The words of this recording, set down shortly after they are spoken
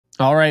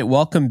All right,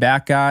 welcome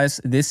back,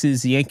 guys. This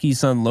is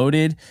Yankees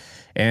Unloaded,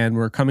 and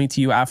we're coming to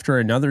you after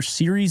another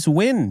series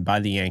win by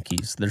the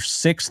Yankees. They're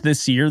sixth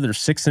this year. They're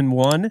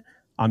 6-1.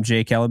 I'm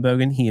Jake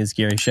Ellenbogen. He is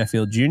Gary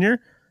Sheffield Jr.,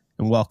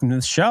 and welcome to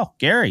the show.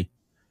 Gary,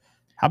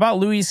 how about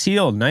Luis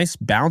Gil? Nice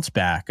bounce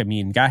back. I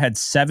mean, guy had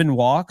 7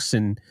 walks,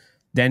 and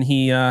then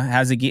he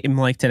has a game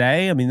like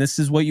today. I mean, this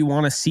is what you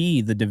want to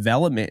see, the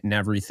development and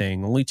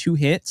everything. Only 2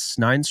 hits,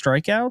 9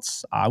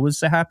 strikeouts. I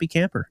was a happy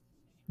camper.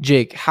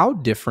 Jake, how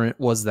different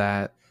was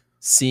that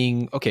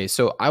seeing? Okay,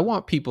 so I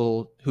want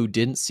people who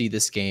didn't see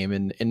this game,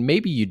 and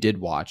maybe you did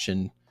watch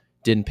and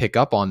didn't pick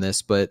up on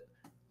this, but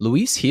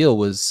Luis Gil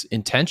was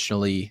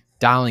intentionally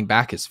dialing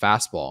back his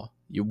fastball.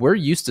 We're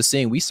used to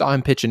seeing, we saw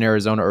him pitch in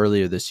Arizona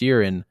earlier this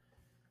year, and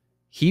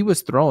he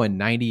was throwing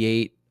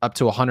 98 up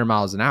to 100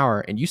 miles an hour.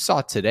 And you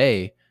saw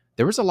today,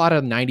 there was a lot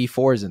of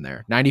 94s in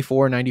there,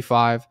 94,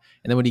 95.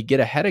 And then when you get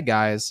ahead of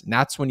guys, and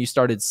that's when you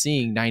started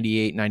seeing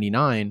 98,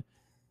 99.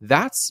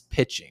 That's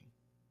pitching.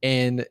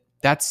 And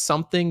that's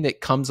something that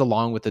comes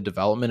along with the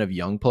development of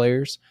young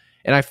players.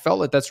 And I felt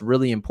like that's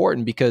really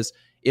important because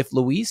if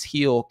Luis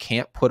Gil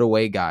can't put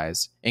away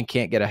guys and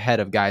can't get ahead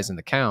of guys in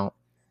the count,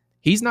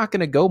 he's not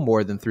going to go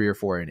more than 3 or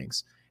 4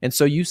 innings. And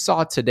so you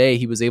saw today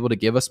he was able to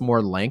give us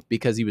more length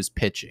because he was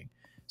pitching.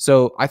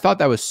 So I thought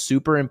that was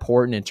super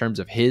important in terms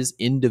of his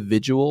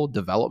individual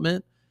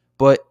development.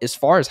 But as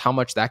far as how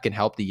much that can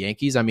help the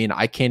Yankees, I mean,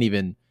 I can't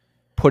even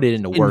put it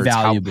into words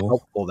Invaluable. how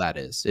helpful that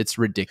is. It's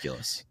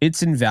ridiculous.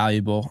 It's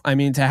invaluable. I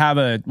mean, to have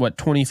a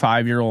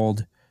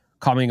 25-year-old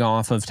coming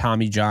off of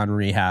Tommy John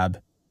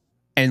rehab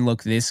and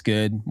look this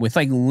good with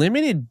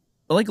limited,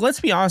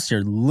 let's be honest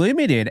here,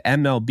 limited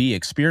MLB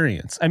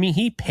experience. I mean,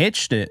 he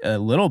pitched it a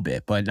little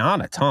bit, but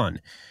not a ton.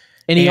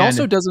 And he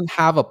also doesn't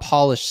have a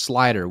polished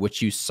slider,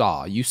 which you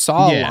saw. You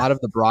saw a lot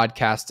of the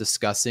broadcast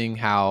discussing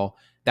how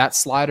that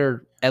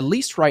slider, at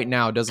least right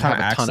now, doesn't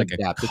have a ton of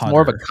depth. It's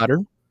more of a cutter.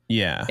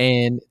 Yeah.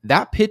 And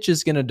that pitch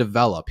is going to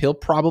develop. He'll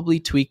probably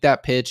tweak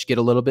that pitch, get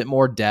a little bit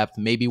more depth,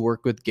 maybe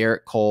work with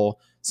Garrett Cole,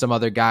 some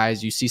other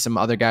guys. You see some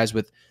other guys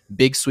with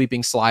big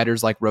sweeping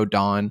sliders like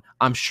Rodon.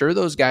 I'm sure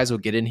those guys will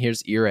get in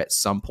his ear at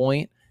some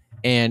point,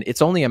 and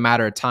it's only a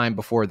matter of time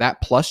before that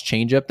plus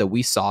changeup that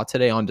we saw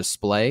today on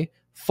display,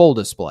 full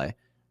display.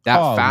 That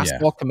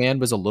fastball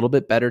command was a little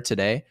bit better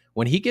today.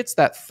 When he gets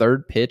that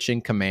third pitch in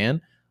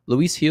command,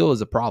 Luis Gil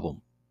is a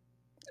problem.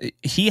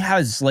 He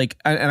has,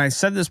 and I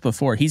said this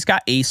before, he's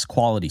got ace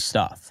quality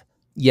stuff.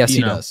 Yes,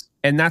 he does.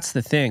 And that's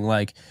the thing.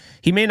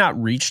 He may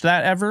not reach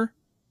that ever.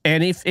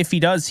 And if he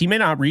does, he may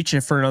not reach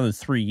it for another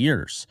 3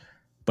 years.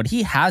 But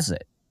he has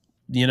it.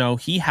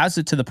 He has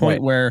it to the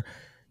point where,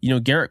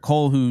 Garrett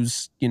Cole,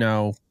 who's,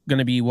 going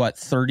to be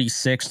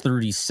 36,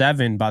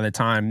 37 by the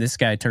time this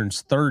guy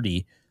turns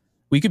 30,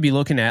 we could be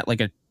looking at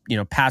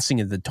passing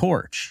of the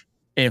torch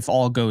if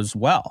all goes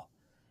well.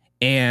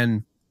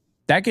 And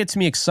that gets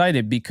me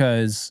excited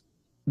because,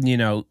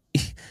 you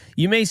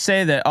may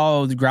say that,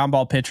 oh, the ground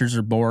ball pitchers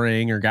are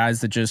boring, or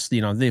guys that just, the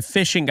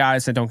efficient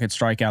guys that don't get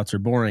strikeouts are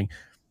boring.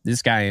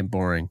 This guy ain't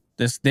boring.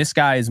 This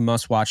guy is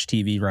must-watch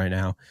TV right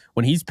now.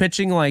 When he's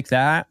pitching like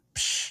that,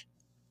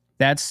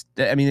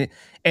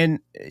 and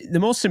the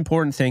most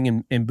important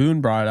thing, and Boone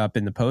brought it up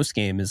in the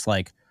postgame, is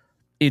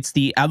it's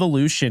the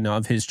evolution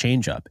of his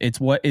changeup.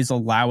 It's what is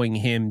allowing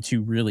him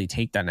to really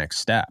take that next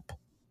step.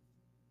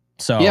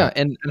 So yeah,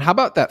 and how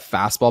about that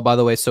fastball, by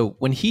the way? So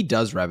when he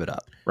does rev it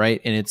up,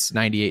 right, and it's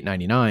 98,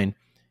 99,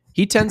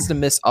 he tends to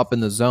miss up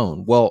in the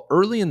zone. Well,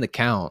 early in the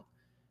count,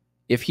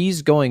 if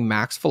he's going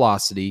max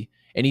velocity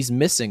and he's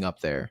missing up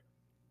there,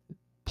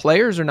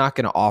 players are not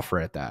going to offer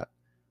at that.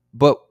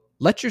 But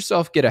let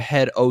yourself get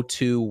ahead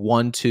 0-2,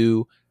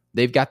 1-2.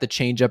 They've got the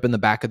changeup in the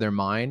back of their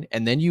mind,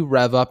 and then you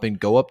rev up and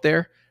go up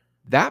there.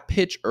 That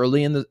pitch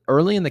early in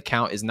the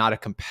count is not a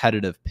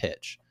competitive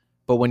pitch.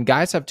 But when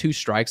guys have 2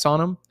 strikes on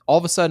them, all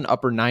of a sudden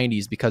upper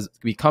 90s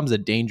becomes a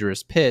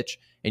dangerous pitch.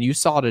 And you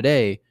saw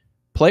today,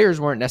 players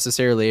weren't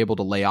necessarily able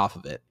to lay off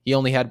of it. He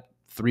only had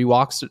 3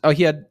 walks.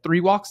 He had 3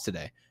 walks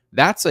today.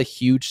 That's a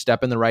huge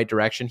step in the right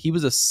direction. He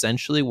was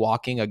essentially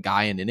walking a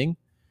guy an inning,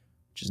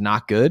 which is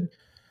not good.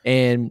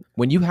 And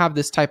when you have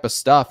this type of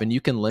stuff and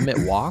you can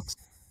limit walks,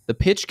 the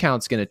pitch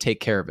count's going to take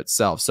care of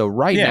itself. So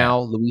now,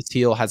 Luis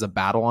Gil has a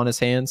battle on his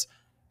hands.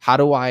 How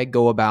do I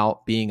go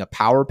about being a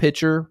power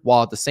pitcher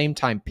while at the same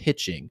time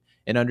pitching,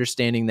 and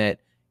understanding that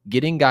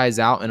getting guys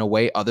out in a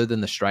way other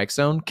than the strike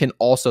zone can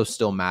also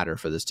still matter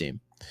for this team?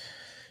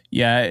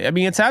 Yeah, I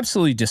mean, it's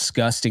absolutely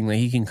disgusting that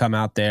he can come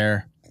out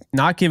there,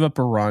 not give up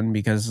a run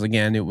because,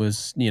 again, it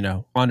was,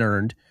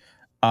 unearned,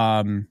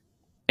 and,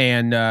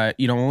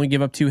 only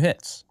give up 2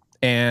 hits.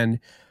 And,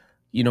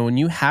 when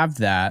you have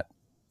that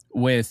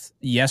with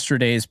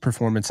yesterday's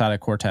performance out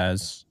of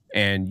Cortez,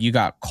 and you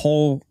got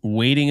Cole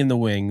waiting in the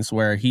wings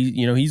where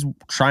he's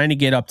trying to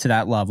get up to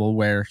that level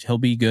where he'll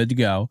be good to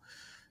go.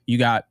 You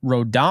got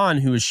Rodon,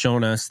 who has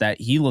shown us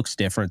that he looks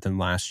different than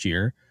last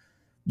year.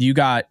 You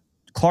got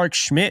Clark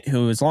Schmidt,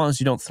 who, as long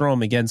as you don't throw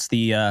him against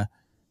the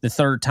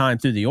third time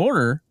through the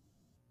order,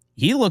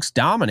 he looks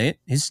dominant.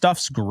 His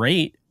stuff's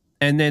great.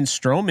 And then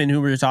Stroman,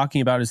 who we were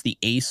talking about, is the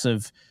ace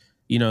of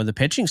the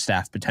pitching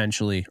staff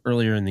potentially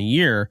earlier in the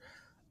year.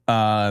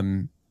 I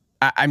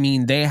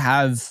mean, they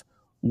have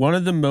one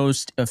of the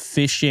most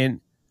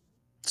efficient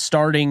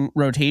starting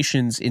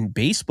rotations in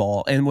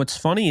baseball. And what's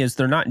funny is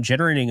they're not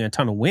generating a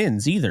ton of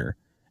wins either.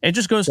 It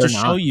just goes to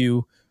show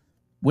you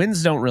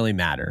wins don't really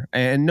matter.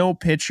 And no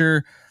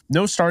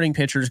starting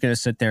pitcher is going to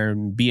sit there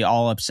and be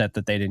all upset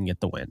that they didn't get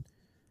the win.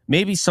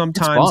 Maybe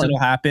sometimes it'll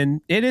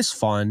happen. It is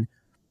fun.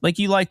 Like,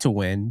 you like to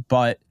win.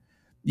 But,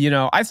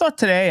 I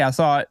thought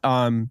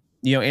Aaron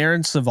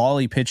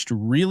Savali pitched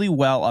really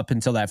well up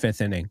until that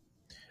fifth inning.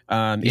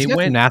 He's got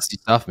some nasty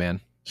stuff,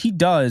 man. He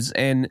does,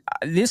 and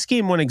this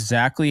game went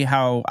exactly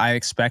how I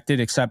expected,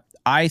 except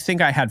I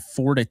think I had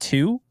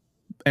 4-2,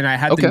 and I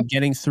had them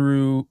getting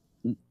through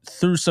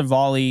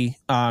Savali,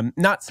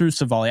 not through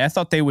Savali. I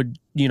thought they would,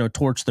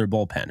 torch their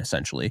bullpen,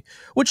 essentially,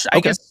 which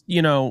I guess,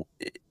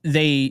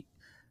 they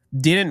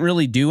didn't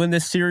really do in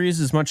this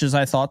series as much as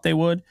I thought they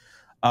would,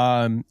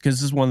 because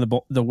this is one of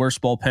the worst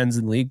bullpens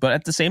in the league. But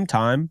at the same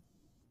time,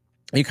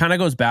 it kind of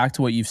goes back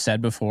to what you've said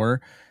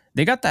before.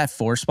 They got that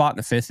 4 spot in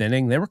the fifth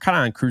inning. They were kind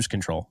of on cruise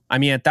control. I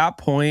mean, at that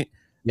point,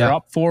 they're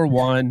up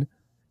 4-1.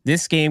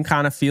 This game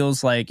kind of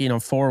feels like,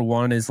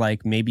 4-1 is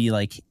like maybe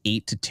like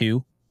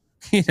 8-2,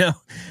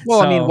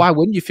 Well, I mean, why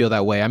wouldn't you feel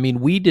that way? I mean,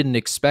 we didn't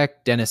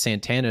expect Dennis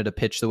Santana to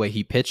pitch the way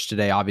he pitched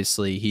today.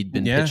 Obviously, he'd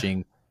been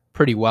pitching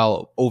pretty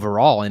well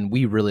overall, and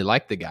we really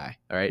like the guy.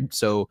 All right.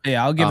 So,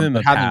 yeah, I'll give him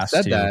a pass.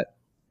 Having said that,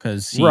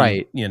 because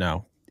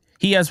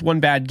he has one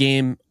bad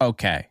game.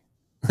 Okay.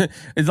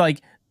 It's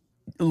like,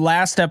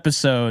 last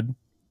episode,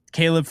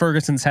 Caleb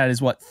Ferguson's had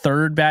his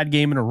third bad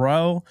game in a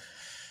row.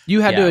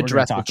 You had to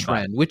address the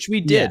trend, which we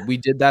did. Yeah. We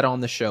did that on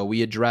the show.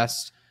 We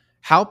addressed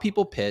how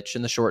people pitch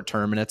in the short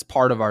term, and it's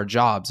part of our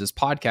jobs as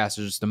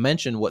podcasters to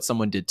mention what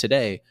someone did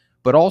today.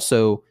 But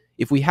also,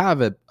 if we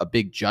have a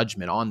big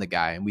judgment on the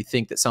guy and we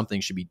think that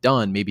something should be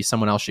done, maybe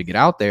someone else should get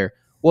out there.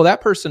 Well,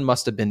 that person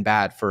must have been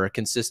bad for a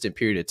consistent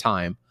period of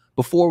time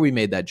before we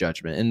made that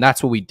judgment, and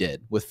that's what we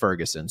did with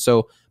Ferguson.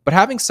 So, but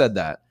having said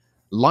that,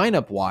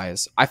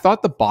 lineup-wise, I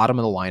thought the bottom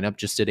of the lineup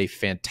just did a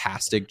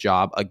fantastic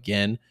job.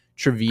 Again,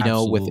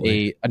 Trevino with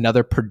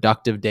another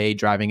productive day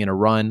driving in a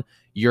run.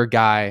 Your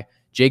guy,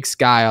 Jake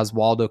Sky,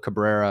 Oswaldo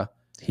Cabrera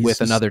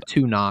with another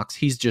 2 knocks.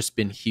 He's just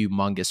been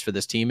humongous for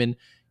this team. And,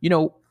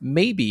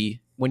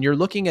 maybe when you're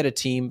looking at a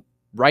team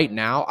right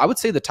now, I would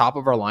say the top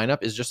of our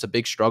lineup is just a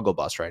big struggle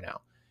bus right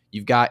now.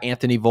 You've got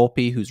Anthony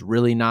Volpe, who's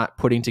really not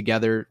putting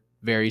together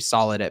very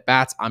solid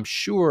at-bats. I'm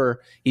sure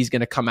he's going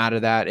to come out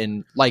of that.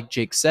 And like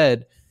Jake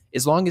said,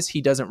 as long as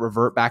he doesn't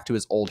revert back to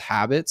his old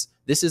habits,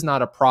 this is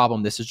not a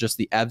problem. This is just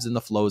the ebbs and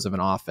the flows of an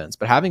offense.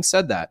 But having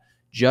said that,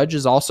 Judge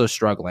is also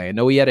struggling. I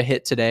know he had a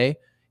hit today.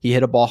 He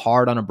hit a ball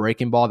hard on a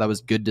breaking ball. That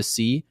was good to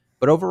see.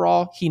 But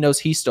overall, he knows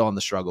he's still on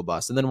the struggle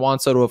bus. And then Juan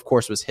Soto, of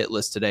course, was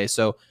hitless today.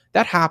 So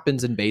that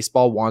happens in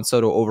baseball. Juan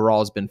Soto overall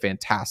has been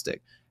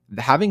fantastic.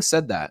 Having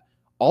said that,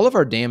 all of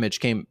our damage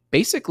came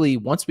basically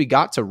once we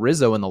got to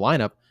Rizzo in the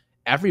lineup,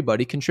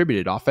 everybody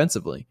contributed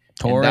offensively.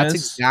 Torres. And that's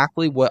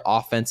exactly what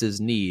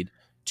offenses need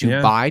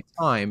to buy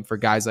time for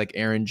guys like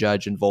Aaron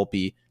Judge and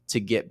Volpe to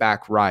get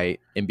back right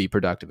and be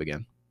productive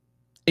again.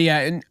 Yeah,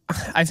 and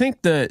I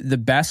think the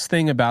best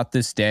thing about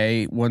this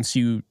day, once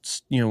you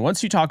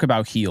talk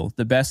about Gil,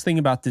 the best thing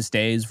about this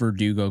day is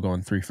Verdugo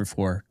going 3 for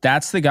 4.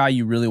 That's the guy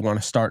you really want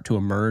to start to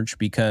emerge,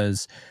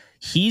 because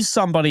he's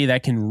somebody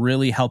that can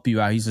really help you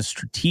out. He's a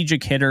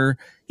strategic hitter.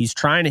 He's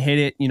trying to hit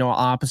it,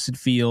 opposite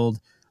field.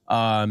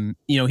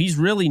 He's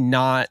really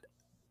not.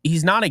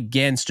 He's not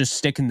against just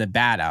sticking the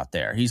bat out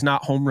there. He's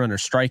not home run or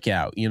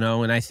strikeout,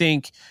 and I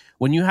think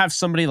when you have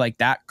somebody like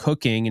that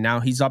cooking, and now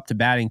he's up to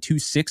batting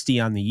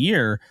 260 on the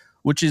year,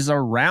 which is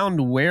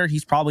around where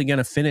he's probably going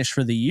to finish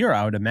for the year,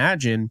 I would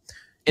imagine.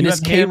 And his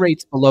K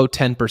rate's below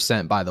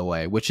 10%, by the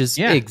way, which is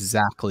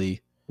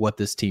exactly what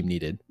this team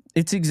needed.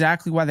 It's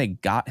exactly why they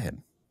got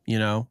him,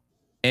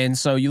 And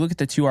so you look at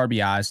the 2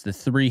 RBIs, the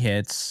 3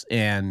 hits,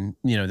 and,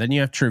 then you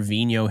have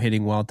Trevino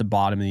hitting well at the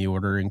bottom of the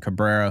order, and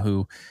Cabrera,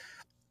 who,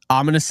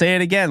 I'm going to say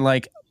it again.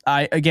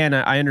 I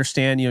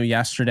understand,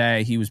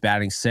 yesterday he was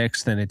batting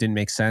 6th and it didn't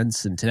make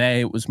sense. And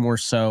today it was more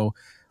so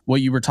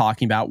what you were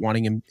talking about,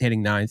 wanting him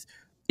hitting 9th.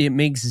 It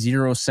makes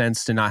 0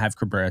 sense to not have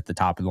Cabrera at the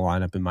top of the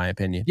lineup, in my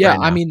opinion. Yeah.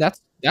 I mean,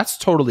 that's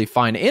totally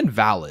fine and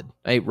valid,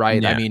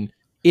 right? Yeah. I mean,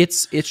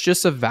 it's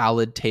just a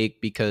valid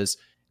take, because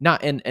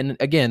and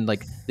again,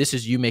 this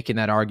is you making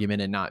that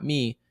argument and not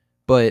me,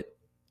 but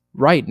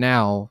right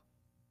now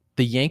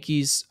the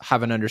Yankees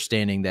have an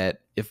understanding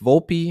that if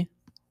Volpe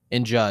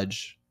and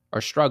Judge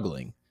are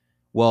struggling,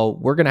 well,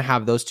 we're going to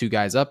have those 2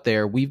 guys up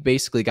there. We've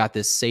basically got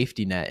this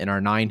safety net in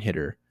our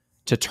 9-hitter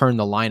to turn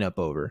the lineup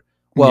over.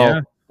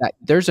 Well,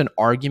 there's an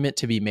argument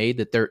to be made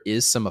that there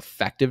is some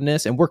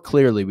effectiveness, and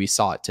we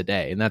saw it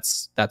today, and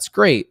that's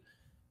great.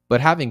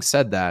 But having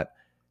said that,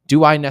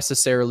 do I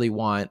necessarily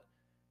want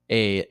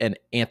an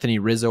Anthony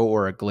Rizzo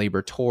or a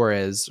Gleyber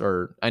Torres,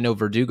 or I know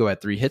Verdugo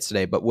had 3 hits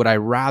today, but would I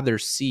rather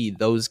see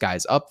those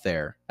guys up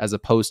there as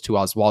opposed to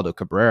Oswaldo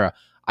Cabrera?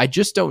 I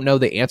just don't know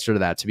the answer to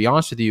that. To be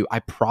honest with you,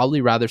 I'd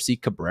probably rather see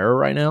Cabrera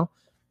right now.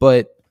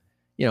 But,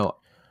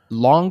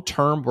 long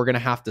term, we're going to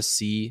have to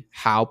see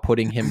how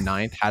putting him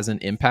ninth has an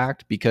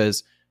impact,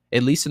 because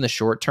at least in the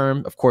short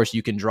term, of course,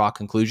 you can draw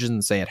conclusions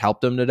and say it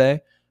helped him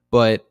today.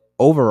 But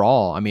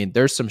overall, I mean,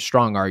 there's some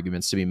strong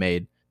arguments to be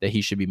made that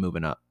he should be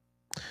moving up.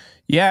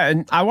 Yeah,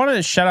 and I want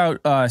to shout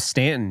out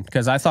Stanton,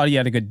 because I thought he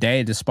had a good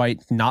day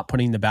despite not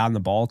putting the bat on the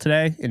ball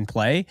today in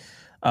play.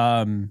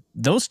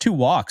 Those 2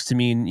 walks, I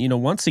mean,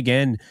 once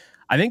again,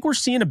 I think we're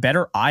seeing a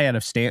better eye out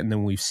of Stanton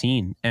than we've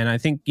seen. And I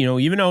think,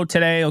 even though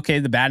today, okay,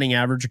 the batting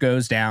average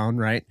goes down,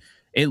 right?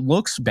 It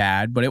looks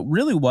bad, but it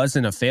really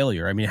wasn't a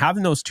failure. I mean,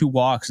 having those 2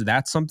 walks,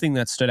 that's something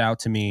that stood out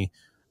to me.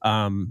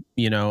 And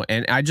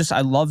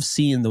I love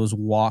seeing those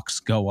walks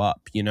go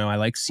up. I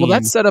like seeing. Well,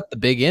 that set up the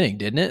big inning,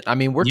 didn't it? I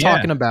mean, we're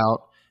talking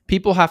about,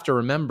 people have to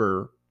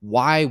remember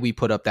why we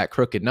put up that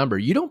crooked number.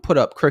 You don't put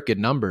up crooked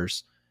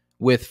numbers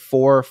with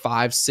 4,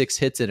 5, 6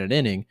 hits in an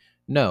inning.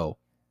 No,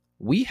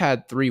 we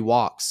had 3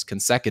 walks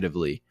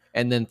consecutively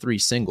and then 3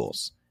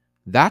 singles.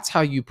 That's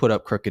how you put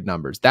up crooked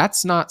numbers.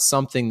 That's not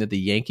something that the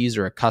Yankees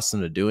are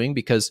accustomed to doing,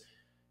 because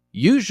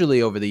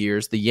usually over the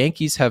years, the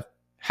Yankees have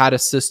had a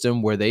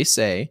system where they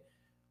say,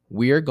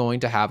 we are going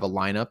to have a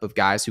lineup of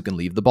guys who can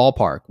leave the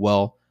ballpark.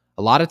 Well,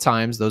 a lot of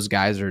times those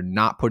guys are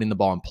not putting the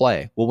ball in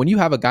play. Well, when you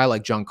have a guy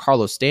like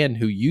Giancarlo Stanton,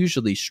 who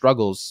usually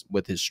struggles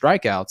with his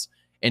strikeouts,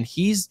 and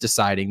he's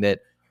deciding that,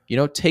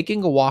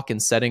 taking a walk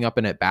and setting up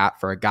an at-bat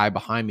for a guy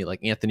behind me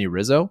like Anthony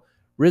Rizzo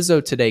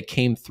today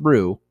came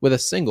through with a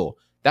single.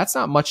 That's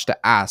not much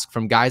to ask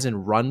from guys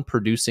in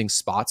run-producing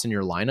spots in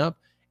your lineup.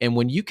 And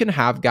when you can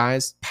have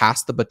guys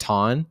pass the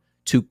baton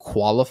to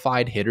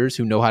qualified hitters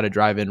who know how to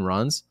drive in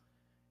runs,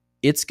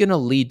 it's going to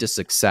lead to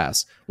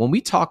success. When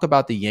we talk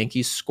about the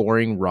Yankees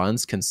scoring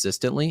runs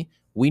consistently,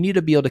 we need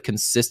to be able to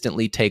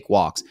consistently take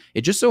walks.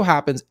 It just so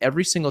happens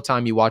every single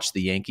time you watch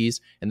the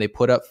Yankees and they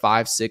put up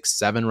 5, 6,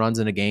 7 runs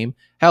in a game,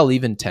 hell,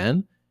 even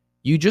 10,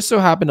 you just so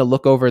happen to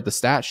look over at the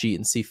stat sheet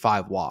and see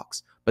 5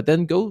 walks. But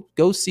then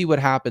go see what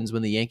happens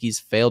when the Yankees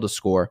fail to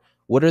score.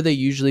 What are they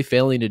usually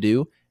failing to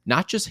do?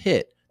 Not just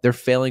hit, they're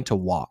failing to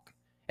walk.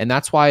 And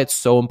that's why it's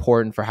so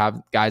important for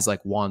have guys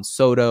like Juan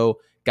Soto,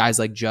 guys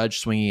like Judge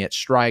swinging at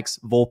strikes,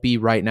 Volpe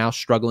right now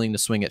struggling to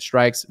swing at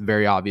strikes,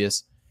 very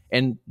obvious.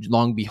 And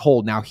long and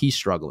behold, now he's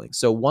struggling.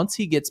 So once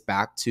he gets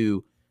back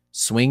to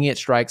swinging at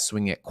strikes,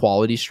 swinging at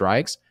quality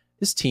strikes,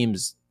 this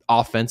team's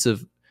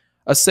offensive,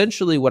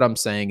 essentially what I'm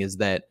saying is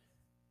that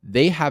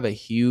they have a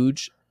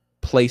huge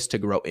place to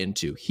grow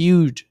into,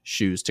 huge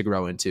shoes to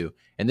grow into.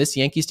 And this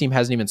Yankees team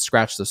hasn't even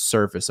scratched the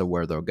surface of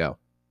where they'll go.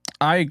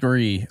 I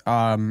agree.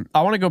 I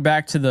want to go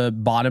back to the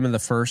bottom of the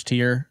first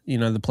here,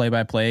 the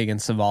play-by-play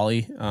against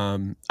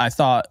Savali. I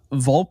thought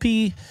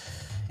Volpe,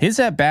 his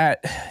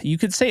at-bat, you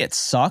could say it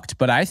sucked,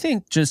 but I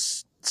think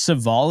just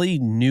Savali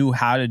knew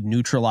how to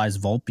neutralize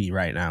Volpe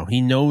right now.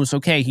 He knows,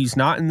 okay, he's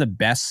not in the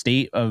best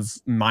state of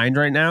mind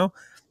right now.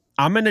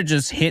 I'm going to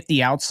just hit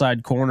the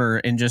outside corner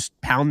and just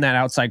pound that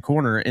outside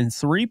corner in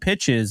 3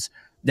 pitches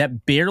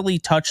that barely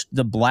touched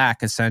the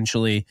black,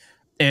 essentially.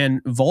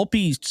 And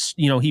Volpe,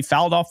 he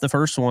fouled off the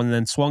first one and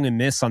then swung and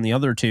missed on the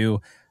other 2.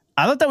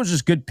 I thought that was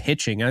just good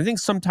pitching. And I think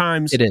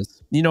sometimes it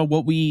is.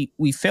 What we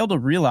fail to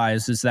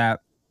realize is that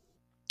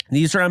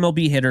these are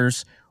MLB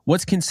hitters.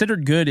 What's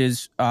considered good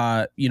is,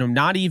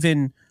 not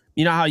even,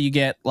 how you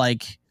get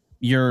like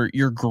your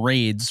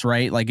grades,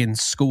 right? Like in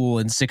school,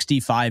 and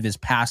 65 is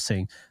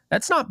passing.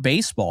 That's not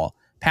baseball.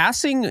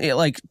 Passing,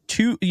 like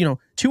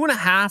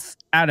 2.5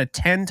 out of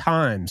 10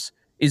 times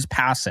is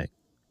passing,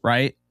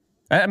 right?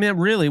 I mean,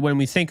 really, when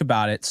we think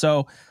about it.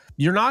 So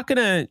you're not going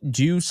to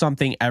do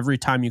something every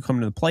time you come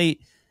to the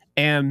plate.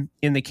 And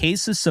in the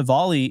case of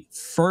Savali,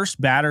 first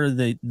batter of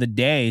the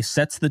day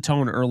sets the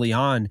tone early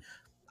on.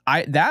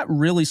 That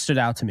really stood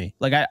out to me.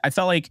 Like I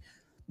felt like,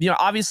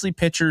 obviously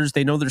pitchers,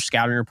 they know their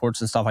scouting reports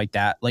and stuff like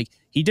that. Like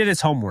he did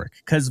his homework,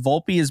 because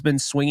Volpe has been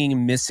swinging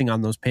and missing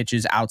on those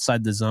pitches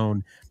outside the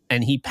zone.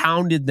 And he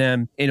pounded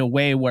them in a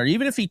way where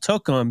even if he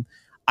took them,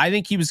 I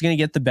think he was going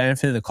to get the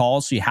benefit of the call.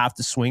 So you have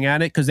to swing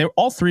at it, because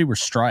all 3 were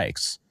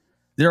strikes.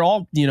 They're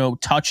all,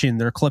 touching,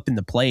 they're clipping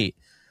the plate.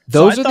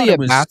 Those are the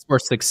at-bats where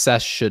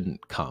success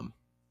shouldn't come.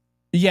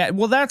 Yeah,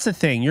 well, that's the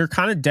thing. You're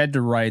kind of dead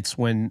to rights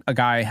when a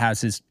guy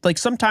has his, like,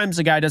 sometimes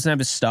a guy doesn't have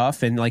his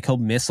stuff and like he'll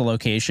miss a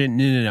location.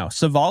 No.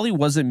 Savali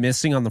wasn't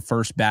missing on the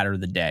first batter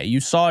of the day.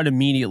 You saw it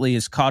immediately,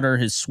 his cutter,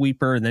 his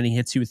sweeper, and then he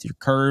hits you with your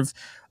curve,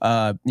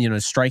 to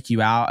strike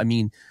you out. I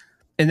mean,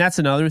 and that's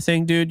another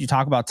thing, dude. You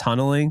talk about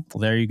tunneling.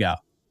 Well, there you go.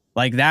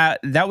 Like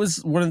that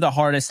was one of the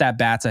hardest at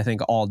bats, I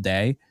think, all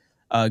day,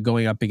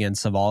 going up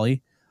against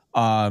Savali.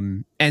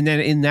 And then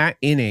in that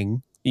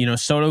inning,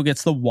 Soto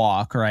gets the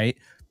walk, right?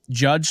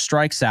 Judge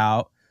strikes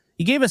out.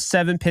 He gave a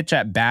 7-pitch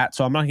at bat,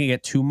 so I'm not going to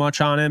get too much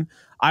on him.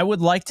 I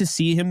would like to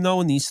see him, though,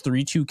 in these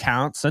 3-2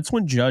 counts. That's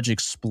when Judge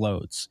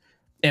explodes.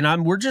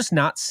 And we're just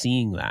not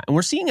seeing that. And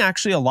we're seeing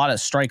actually a lot of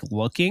strike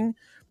looking.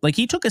 Like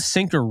he took a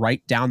sinker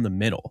right down the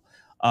middle.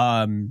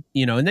 And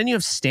then you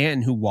have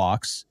Stanton who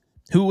walks,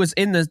 who was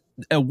in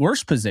a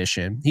worse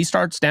position. He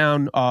starts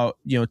down,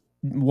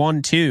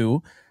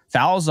 1-2,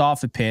 fouls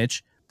off a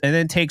pitch, and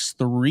then takes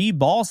 3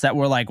 balls that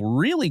were like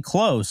really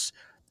close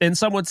And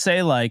some would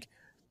say like,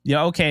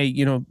 yeah, okay,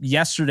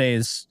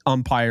 yesterday's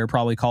umpire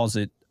probably calls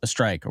it a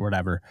strike or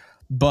whatever.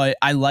 But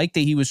I like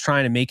that he was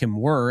trying to make him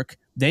work.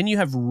 Then you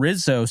have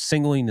Rizzo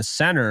singling the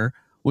center,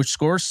 which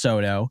scores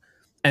Soto.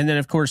 And then,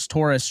 of course,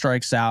 Torres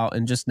strikes out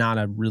and just not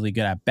a really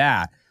good at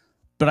bat.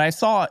 But I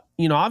thought,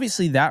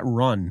 obviously that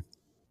run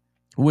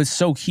was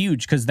so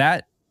huge because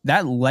that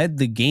led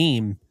the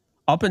game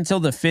up until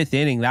the 5th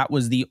inning. That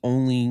was the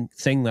only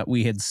thing that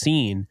we had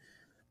seen.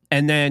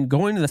 And then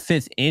going to the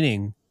 5th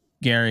inning,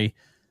 Gary,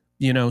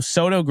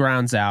 Soto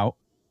grounds out,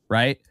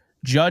 right?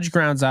 Judge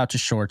grounds out to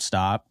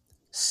shortstop.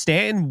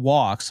 Stanton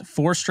walks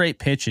 4 straight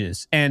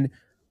pitches. And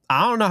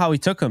I don't know how he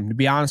took them, to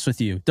be honest with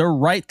you. They're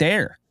right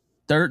there.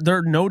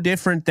 They're no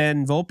different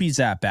than Volpe's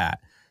at bat.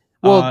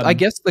 Well, I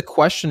guess the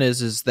question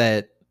is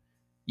that,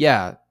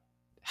 yeah,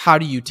 how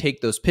do you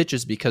take those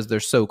pitches because they're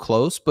so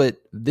close? But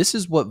this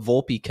is what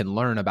Volpe can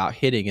learn about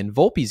hitting, and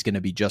Volpe's going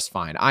to be just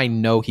fine. I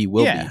know he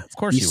will be. Of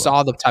course he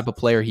saw the type of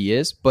player he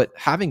is. But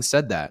having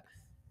said that,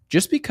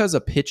 just because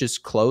a pitch is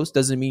close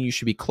doesn't mean you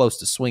should be close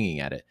to swinging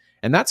at it.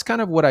 And that's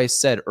kind of what I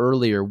said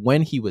earlier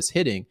when he was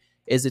hitting,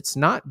 is it's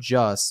not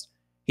just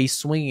he's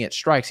swinging at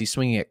strikes, he's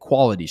swinging at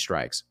quality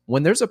strikes.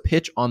 When there's a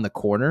pitch on the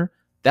corner,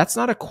 that's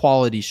not a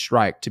quality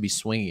strike to be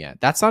swinging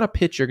at. That's not a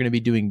pitch you're going to be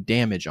doing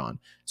damage on.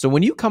 So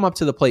when you come up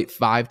to the plate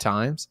 5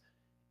 times,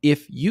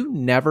 if you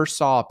never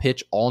saw a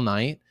pitch all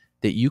night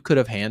that you could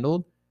have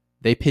handled,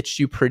 they pitched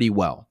you pretty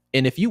well.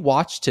 And if you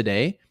watch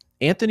today,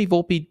 Anthony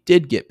Volpe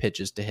did get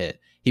pitches to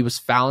hit. He was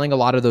fouling a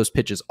lot of those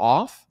pitches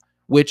off,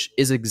 which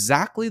is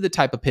exactly the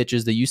type of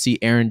pitches that you see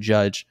Aaron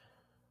Judge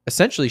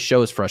essentially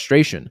show his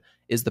frustration,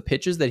 is the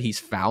pitches that he's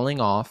fouling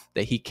off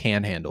that he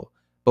can handle.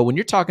 But when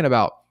you're talking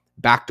about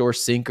backdoor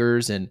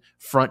sinkers and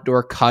front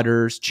door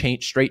cutters,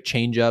 straight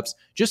changeups,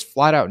 just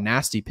flat out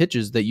nasty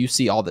pitches that you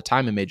see all the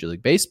time in Major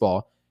League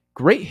Baseball,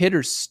 great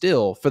hitters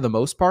still, for the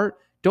most part,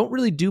 don't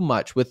really do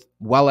much with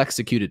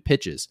well-executed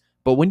pitches.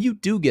 But when you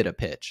do get a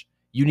pitch,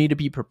 you need to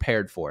be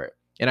prepared for it.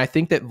 And I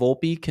think that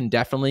Volpe can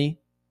definitely,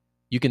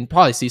 you can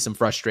probably see some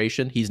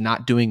frustration. He's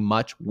not doing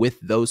much with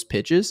those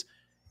pitches.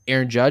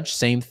 Aaron Judge,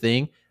 same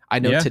thing. I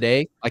know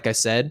today, like I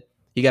said,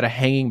 he got a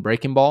hanging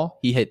breaking ball.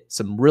 He hit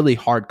some really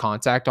hard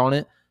contact on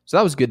it. So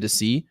that was good to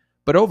see.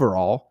 But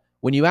overall,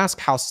 when you ask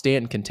how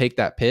Stanton can take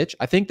that pitch,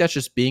 I think that's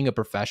just being a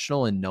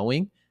professional and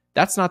knowing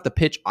that's not the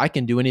pitch I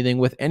can do anything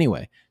with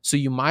anyway. So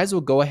you might as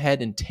well go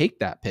ahead and take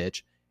that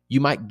pitch.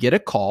 You might get a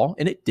call,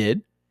 and it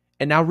did.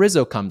 And now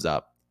Rizzo comes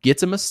up,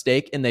 gets a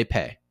mistake, and they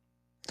pay.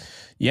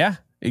 Yeah,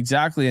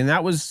 exactly. And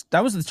that was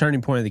the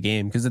turning point of the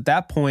game, because at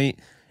that point,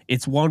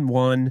 it's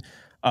 1-1.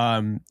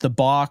 The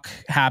balk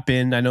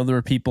happened. I know there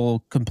were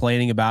people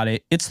complaining about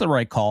it. It's the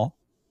right call.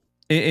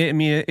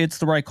 It's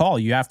the right call.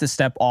 You have to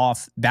step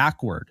off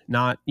backward,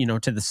 not,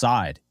 to the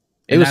side.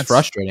 It was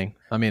frustrating.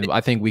 I mean,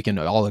 I think we can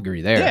all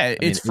agree there. Yeah,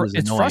 it's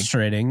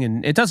frustrating,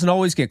 and it doesn't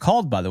always get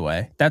called, by the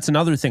way. That's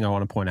another thing I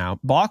want to point out.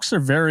 Balks are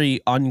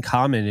very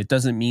uncommon. It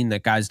doesn't mean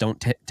that guys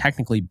don't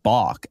technically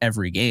balk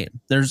every game.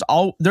 There's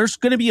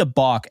going to be a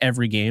balk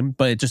every game,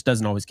 but it just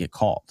doesn't always get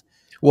called.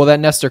 Well,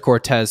 that Nestor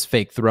Cortez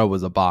fake throw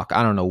was a balk.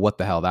 I don't know what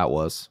the hell that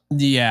was.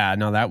 Yeah,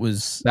 no, that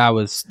was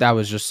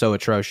just so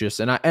atrocious.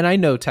 And I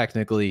know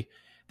technically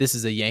this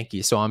is a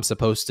Yankee, so I'm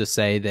supposed to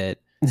say that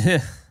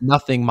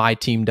nothing my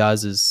team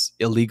does is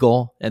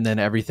illegal, and then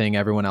everything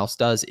everyone else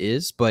does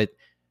is. But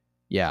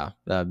yeah,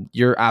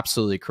 you're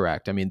absolutely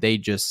correct. I mean, they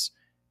just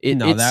it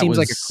seems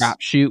like a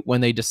crapshoot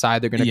when they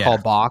decide they're going to call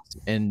balks,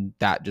 and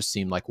that just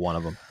seemed like one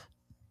of them.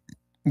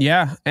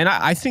 Yeah, and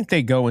I think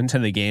they go into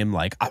the game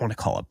like, I want to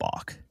call it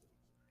balk.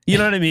 You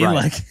know what I mean? Right.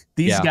 Like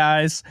these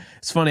guys,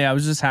 it's funny. I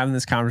was just having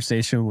this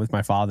conversation with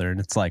my father, and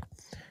it's like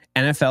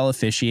NFL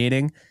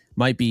officiating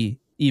might be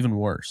even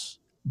worse,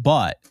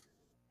 but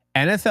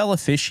NFL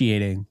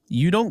officiating,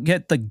 you don't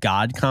get the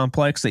God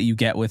complex that you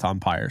get with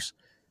umpires.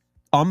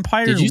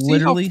 Umpires, did you see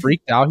literally how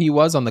freaked out he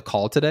was on the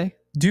call today?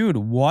 Dude,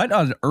 what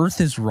on earth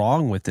is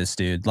wrong with this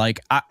dude? Like,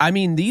 I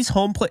mean, these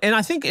home plate, and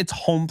I think it's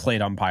home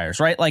plate umpires,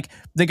 right? Like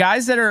the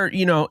guys that are,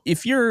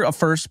 if you're a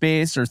first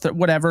base or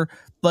whatever,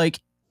 like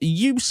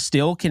you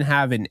still can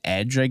have an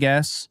edge, I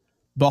guess.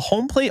 But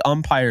home plate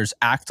umpires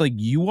act like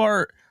you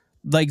are,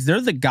 like they're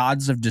the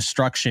gods of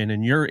destruction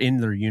and you're in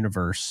their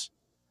universe.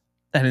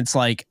 And it's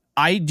like,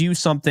 I do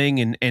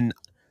something and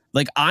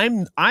like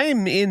I'm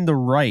in the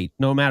right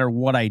no matter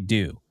what I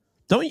do.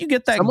 Don't you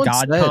get that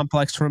God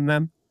complex from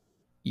them?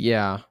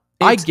 Yeah,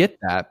 I get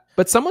that.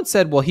 But someone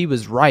said, well, he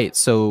was right.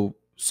 So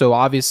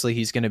obviously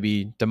he's going to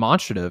be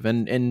demonstrative.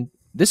 And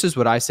this is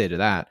what I say to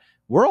that.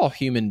 We're all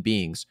human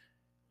beings.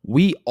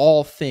 We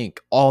all think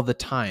all the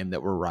time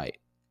that we're right.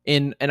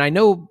 And I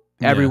know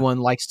everyone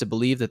likes to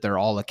believe that they're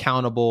all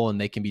accountable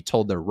and they can be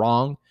told they're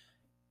wrong.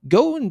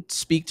 Go and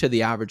speak to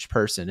the average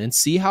person and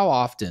see how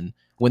often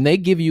when they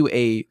give you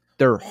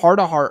their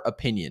heart-to-heart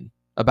opinion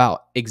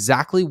about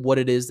exactly what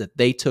it is that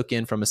they took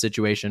in from a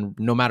situation,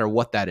 no matter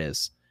what that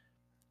is,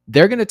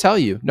 they're going to tell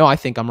you, no, I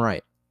think I'm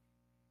right.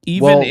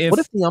 Even what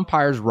if the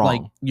umpire's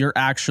wrong? Like you're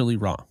actually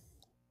wrong.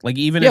 Like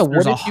even if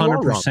there's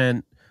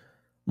 100%,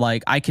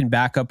 Like, I can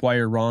back up why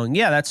you're wrong.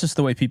 Yeah, that's just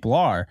the way people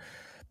are.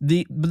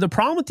 The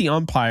problem with the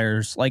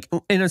umpires, like,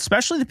 and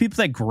especially the people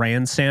that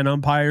grandstand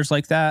umpires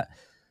like that,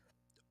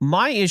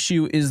 my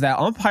issue is that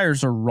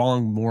umpires are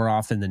wrong more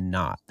often than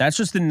not. That's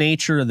just the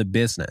nature of the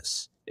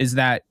business, is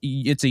that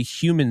it's a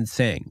human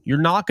thing. You're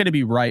not going to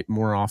be right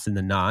more often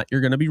than not. You're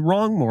going to be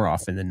wrong more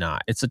often than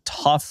not. It's a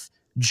tough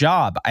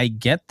job. I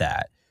get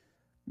that.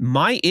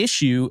 My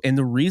issue, and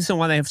the reason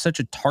why they have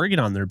such a target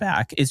on their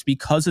back, is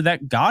because of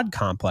that God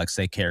complex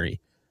they carry.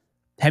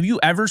 Have you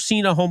ever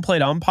seen a home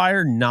plate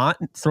umpire not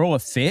throw a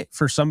fit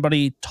for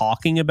somebody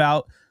talking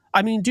about?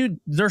 I mean, dude,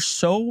 they're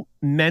so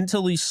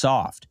mentally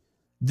soft.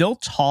 They'll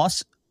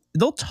toss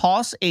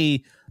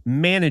a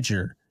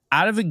manager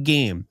out of a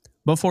game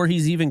before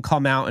he's even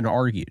come out and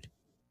argued.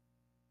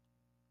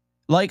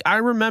 Like, I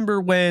remember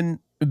when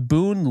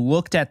Boone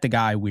looked at the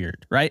guy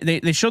weird, right?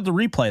 They showed the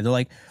replay.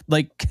 They're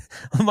like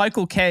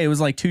Michael K, it was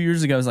like 2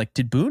 years ago. It was like,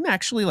 did Boone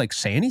actually like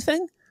say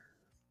anything?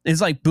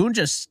 It's like Boone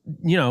just,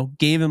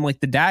 gave him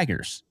like the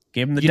daggers,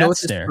 gave him the death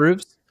stare. This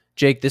proves?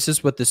 Jake, this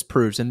is what this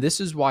proves. And this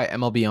is why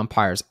MLB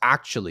umpires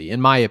actually,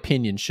 in my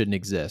opinion, shouldn't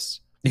exist.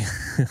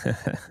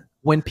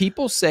 When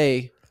people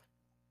say,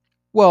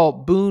 well,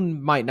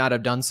 Boone might not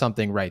have done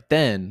something right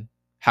then.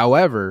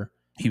 However,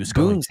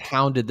 Boone's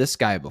hounded this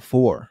guy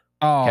before.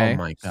 Oh, okay?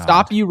 My God.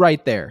 Stop you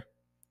right there.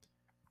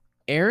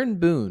 Aaron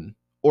Boone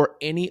or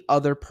any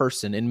other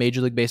person in Major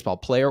League Baseball,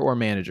 player or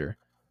manager,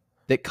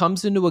 that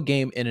comes into a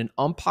game and an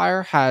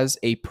umpire has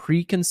a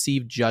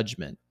preconceived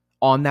judgment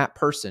on that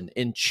person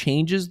and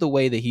changes the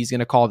way that he's going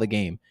to call the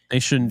game, they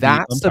shouldn't.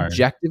 That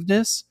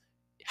subjectiveness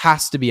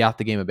has to be out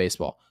the game of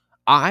baseball.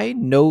 I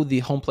know the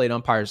home plate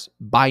umpires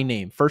by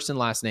name, first and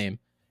last name,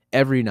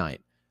 every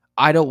night.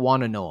 I don't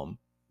want to know them.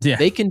 Yeah.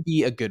 They can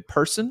be a good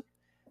person.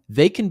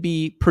 They can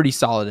be pretty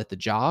solid at the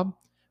job.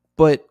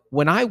 But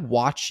when I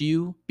watch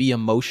you be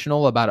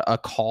emotional about a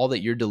call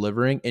that you're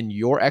delivering and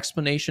your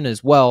explanation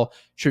is, well,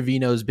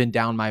 Trevino's been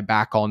down my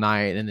back all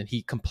night and then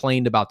he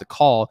complained about the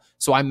call,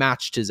 so I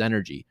matched his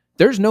energy.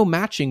 There's no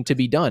matching to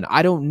be done.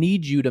 I don't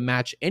need you to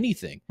match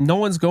anything. No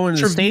one's going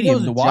to the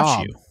stadium to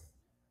watch you.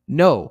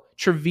 No.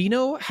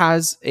 Trevino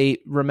has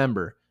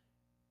remember,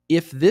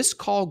 if this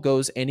call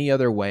goes any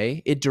other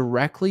way, it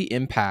directly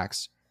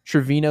impacts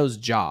Trevino's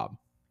job.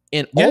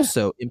 And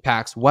also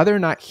impacts whether or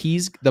not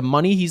the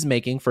money he's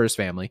making for his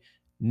family.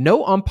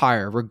 No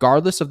umpire,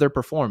 regardless of their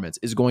performance,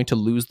 is going to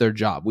lose their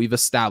job. We've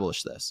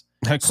established this.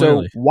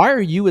 So why are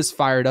you as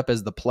fired up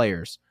as the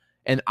players?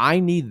 And I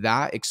need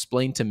that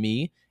explained to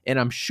me. And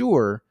I'm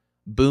sure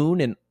Boone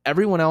and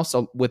everyone else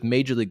with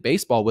Major League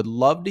Baseball would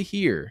love to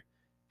hear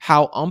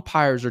how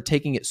umpires are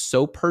taking it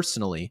so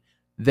personally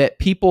that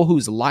people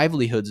whose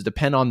livelihoods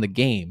depend on the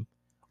game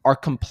are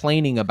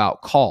complaining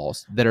about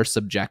calls that are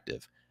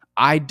subjective.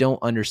 I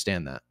don't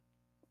understand that.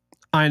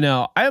 I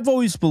know. I've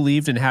always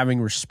believed in having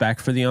respect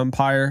for the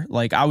umpire.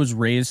 Like, I was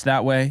raised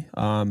that way,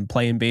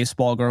 playing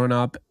baseball growing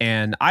up,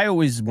 and I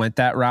always went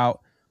that route.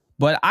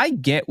 But I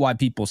get why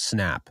people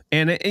snap.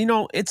 And,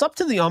 it's up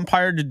to the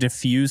umpire to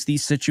diffuse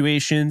these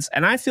situations,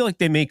 and I feel like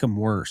they make them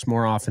worse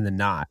more often than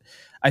not.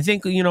 I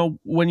think,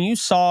 when you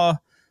saw,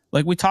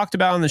 like we talked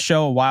about on the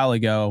show a while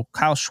ago,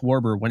 Kyle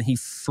Schwarber, when he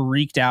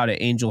freaked out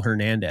at Angel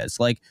Hernandez,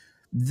 like,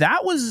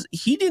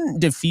 he didn't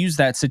diffuse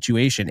that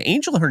situation.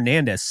 Angel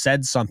Hernandez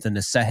said something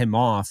to set him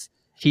off.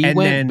 He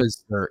went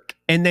berserk.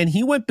 And then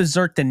he went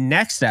berserk the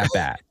next at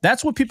bat.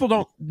 That's what people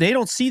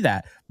don't see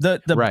that. The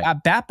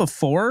at bat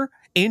before,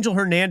 Angel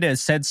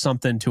Hernandez said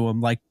something to him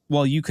like,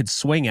 well, you could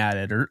swing at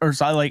it or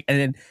something like, and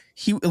then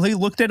he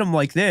looked at him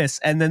like this.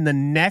 And then the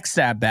next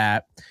at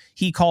bat,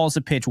 he calls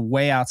a pitch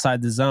way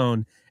outside the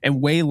zone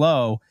and way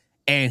low,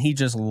 and he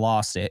just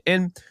lost it.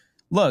 And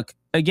look,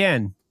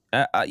 again,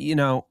 I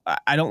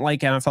don't like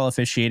NFL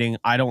officiating.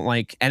 I don't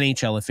like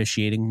NHL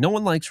officiating. No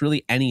one likes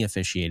really any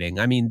officiating.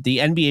 I mean, the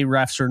NBA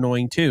refs are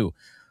annoying too.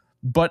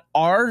 But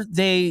do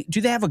they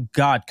have a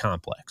God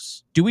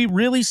complex? Do we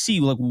really see,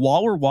 like,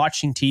 while we're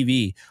watching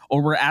TV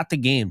or we're at the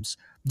games,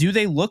 do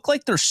they look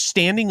like they're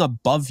standing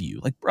above you?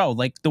 Like, bro,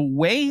 like the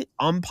way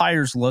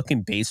umpires look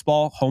in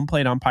baseball, home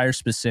plate umpires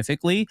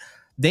specifically,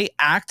 they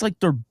act like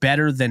they're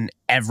better than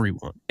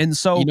everyone. And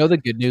so, the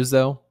good news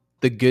though?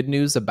 The good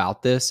news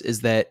about this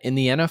is that in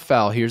the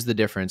NFL, here's the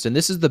difference. And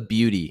this is the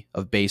beauty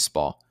of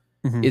baseball,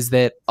 is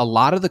that a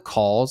lot of the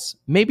calls,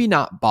 maybe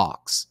not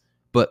box,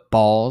 but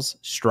balls,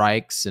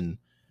 strikes, and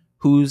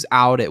who's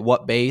out at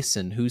what base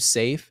and who's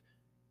safe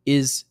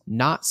is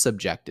not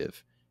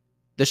subjective.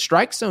 The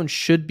strike zone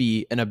should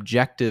be an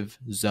objective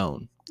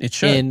zone. It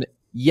should. And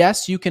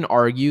yes, you can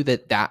argue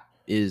that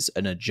is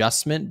an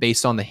adjustment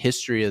based on the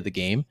history of the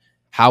game.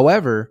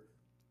 However,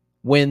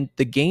 when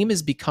the game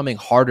is becoming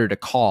harder to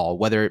call,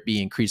 whether it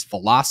be increased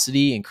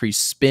velocity,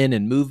 increased spin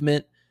and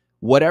movement,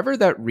 whatever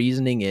that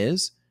reasoning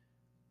is,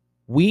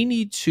 we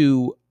need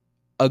to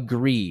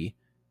agree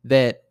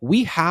that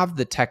we have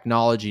the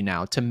technology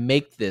now to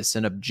make this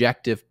an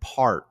objective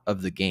part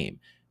of the game.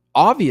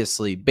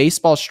 Obviously,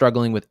 baseball's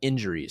struggling with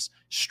injuries,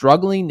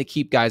 struggling to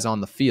keep guys on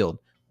the field.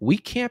 We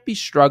can't be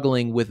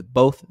struggling with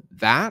both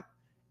that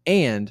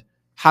and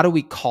how do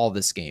we call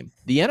this game?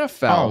 The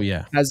NFL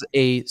Oh, has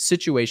a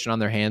situation on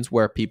their hands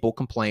where people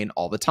complain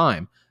all the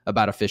time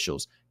about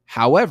officials.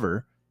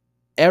 However,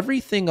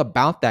 everything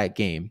about that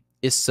game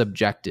is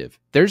subjective.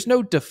 There's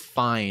no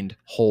defined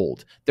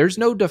hold. There's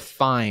no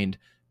defined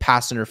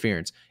pass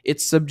interference.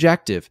 It's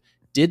subjective.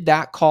 Did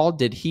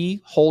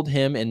he hold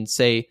him and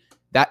say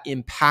that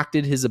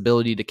impacted his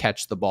ability to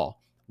catch the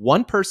ball?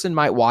 One person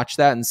might watch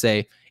that and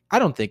say, I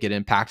don't think it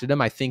impacted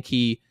him. I think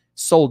he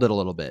sold it a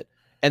little bit.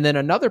 And then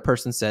another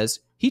person says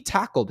he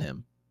tackled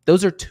him.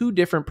 Those are two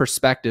different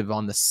perspectives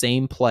on the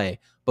same play.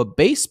 But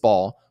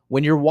baseball,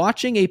 when you're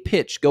watching a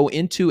pitch go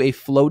into a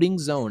floating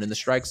zone in the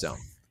strike zone,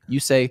 you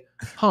say,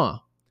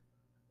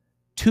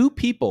 two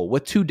people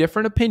with two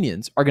different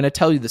opinions are going to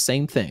tell you the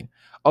same thing.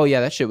 Oh,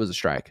 yeah, that shit was a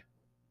strike.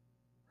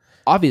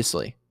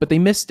 Obviously, but they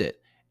missed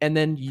it. And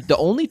then the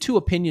only two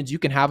opinions you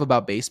can have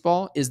about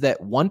baseball is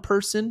that one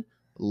person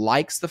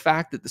likes the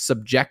fact that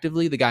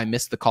subjectively the guy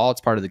missed the call,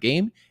 it's part of the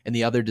game, and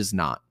the other does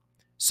not.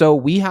 So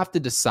we have to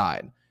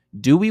decide,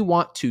 do we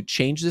want to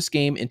change this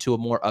game into a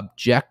more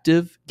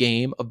objective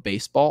game of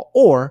baseball,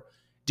 or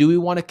do we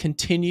want to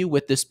continue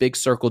with this big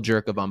circle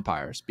jerk of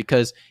umpires?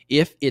 Because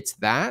if it's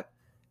that,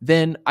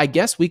 then I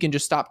guess we can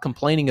just stop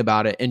complaining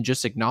about it and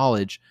just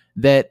acknowledge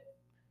that,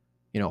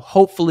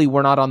 hopefully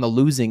we're not on the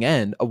losing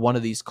end of one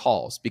of these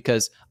calls,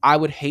 because I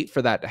would hate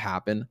for that to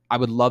happen. I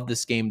would love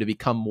this game to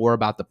become more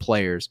about the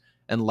players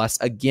and less,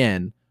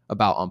 again,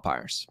 about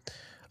umpires.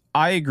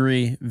 I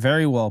agree.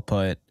 Very well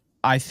put.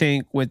 I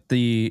think with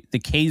the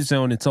K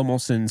zone, it's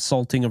almost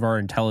insulting of our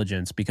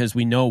intelligence, because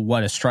we know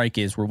what a strike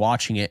is. We're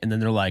watching it, and then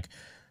they're like,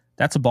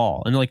 that's a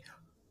ball. And they're like,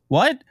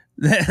 what?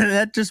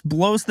 That just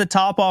blows the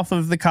top off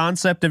of the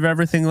concept of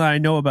everything that I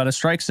know about a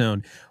strike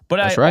zone. But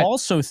That's I right.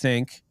 also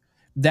think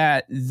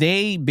that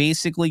they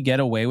basically get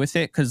away with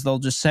it because they'll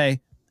just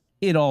say,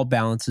 it all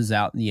balances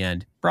out in the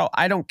end. Bro,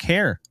 I don't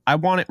care. I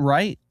want it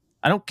right.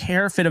 I don't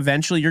care if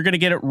eventually you're going to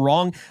get it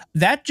wrong.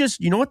 That just,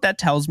 you know what that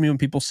tells me when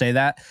people say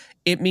that?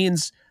 It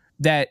means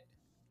that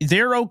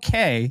they're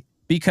okay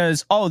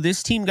because,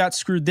 this team got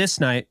screwed this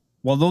night.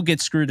 Well, they'll get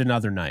screwed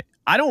another night.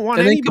 I don't want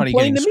anybody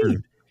getting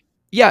screwed.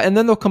 Yeah, and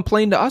then they'll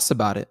complain to us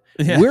about it.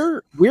 Yeah.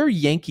 We're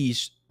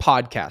Yankees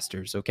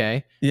podcasters,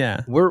 okay?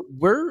 Yeah.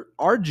 We're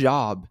our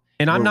job.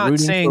 And I'm not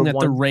saying that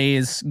the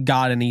Rays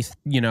got any,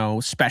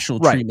 special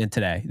treatment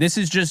today. This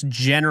is just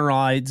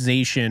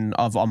generalization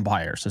of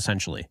umpires,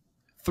 essentially.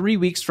 3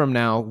 weeks from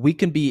now, we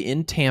can be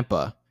in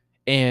Tampa,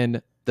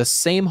 and the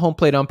same home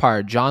plate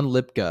umpire, John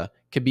Lipka,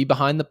 could be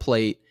behind the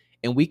plate,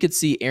 and we could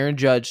see Aaron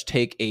Judge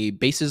take a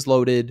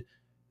bases-loaded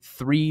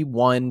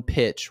 3-1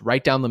 pitch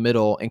right down the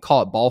middle and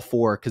call it ball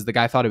 4 because the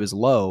guy thought it was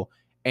low.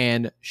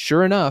 And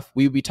sure enough,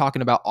 we would be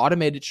talking about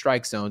automated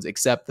strike zones,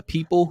 except the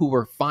people who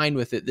were fine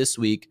with it this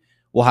week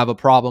will have a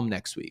problem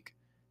next week.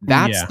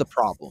 That's the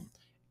problem.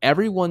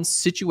 Everyone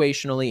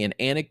situationally and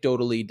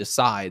anecdotally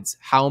decides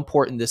how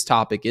important this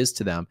topic is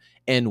to them.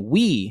 And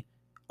we,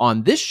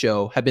 on this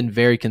show, have been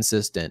very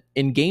consistent.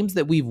 In games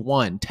that we've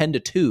won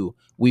 10-2,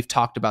 we've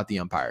talked about the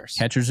umpires.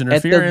 Catcher's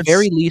interference. At the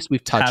very least,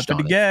 we've touched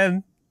on it.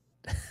 Again.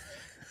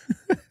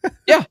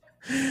 Yeah,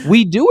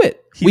 we do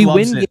it. We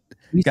win games.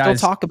 We Guys,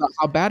 still talk about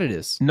how bad it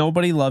is.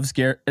 Nobody loves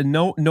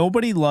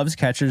nobody loves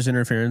catcher's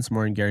interference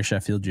more than Gary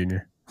Sheffield Jr.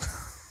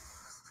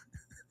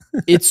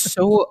 It's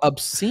so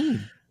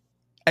obscene.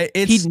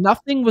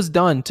 Nothing was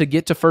done to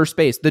get to first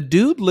base. The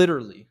dude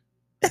literally,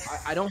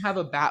 I don't have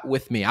a bat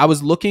with me. I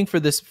was looking for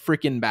this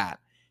freaking bat.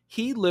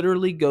 He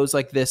literally goes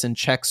like this and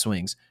check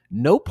swings.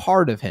 No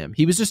part of him.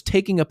 He was just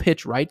taking a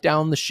pitch right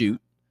down the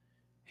chute.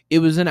 It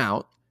was an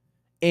out.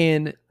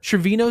 And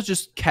Trevino's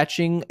just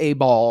catching a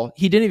ball.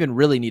 He didn't even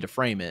really need to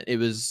frame it. It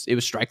was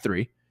strike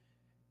 3.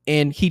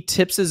 And he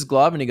tips his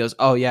glove and he goes,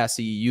 oh yeah,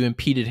 see, you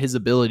impeded his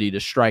ability to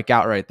strike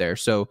out right there.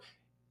 So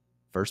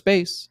first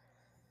base.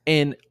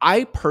 And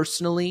I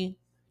personally,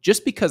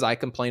 just because I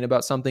complain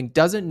about something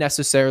doesn't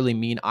necessarily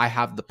mean I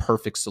have the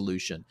perfect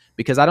solution,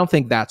 because I don't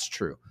think that's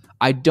true.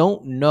 I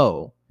don't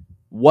know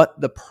what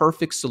the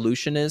perfect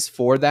solution is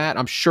for that.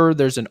 I'm sure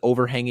there's an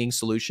overhanging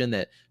solution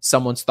that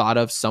someone's thought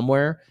of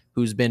somewhere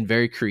who's been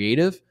very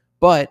creative,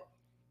 but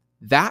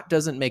that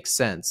doesn't make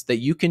sense that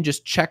you can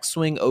just check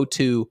swing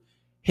 0-2,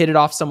 hit it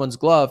off someone's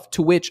glove,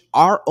 to which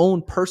our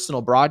own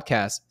personal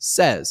broadcast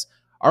says,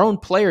 our own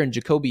player in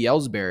Jacoby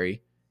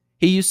Ellsbury,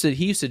 he used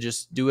to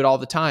just do it all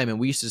the time. And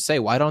we used to say,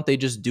 why don't they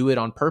just do it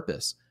on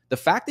purpose? The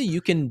fact that you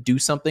can do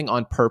something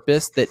on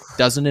purpose that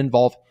doesn't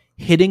involve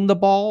hitting the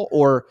ball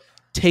or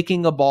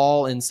taking a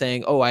ball and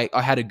saying, oh, I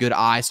had a good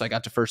eye, so I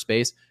got to first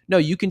base. No,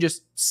 you can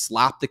just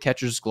slap the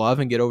catcher's glove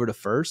and get over to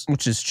first.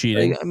 Which is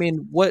cheating. I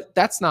mean,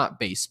 that's not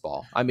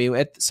baseball. I mean,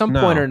 at some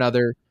point or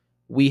another,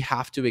 we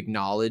have to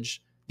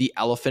acknowledge the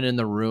elephant in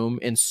the room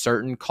in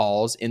certain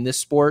calls in this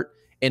sport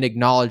and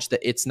acknowledge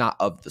that it's not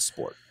of the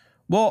sport.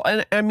 Well,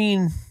 and I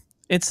mean,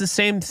 it's the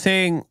same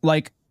thing.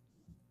 Like,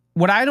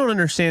 what I don't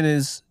understand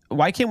is,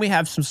 why can't we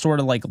have some sort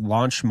of like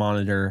launch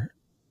monitor?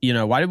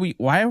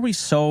 Why are we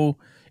so...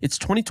 It's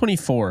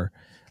 2024.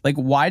 Like,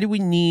 why do we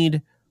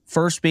need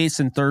first base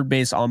and third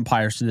base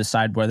umpires to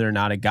decide whether or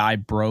not a guy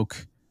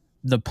broke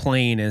the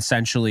plane,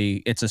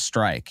 essentially it's a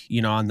strike,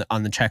 you know,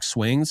 on the check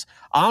swings.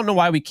 I don't know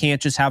why we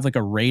can't just have like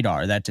a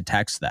radar that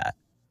detects that.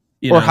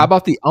 Or how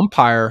about the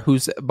umpire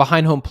who's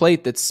behind home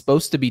plate that's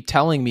supposed to be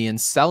telling me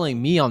and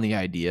selling me on the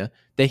idea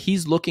that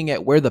he's looking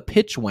at where the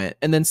pitch went,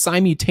 and then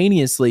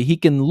simultaneously he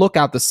can look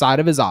out the side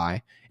of his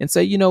eye and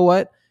say, you know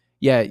what?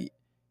 Yeah,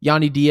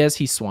 Yanni Diaz,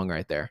 he swung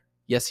right there.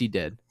 Yes, he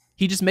did.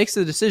 He just makes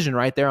the decision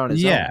right there on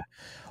his own.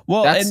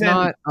 Well, that's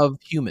not of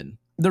human.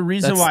 The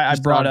reason why I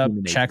brought up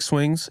check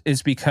swings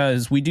is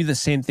because we do the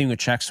same thing with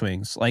check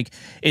swings. Like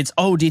it's,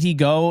 oh, did he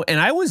go? And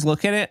I always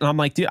look at it and I'm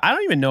like, dude, I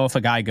don't even know if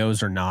a guy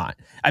goes or not.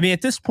 I mean,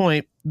 at this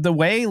point, the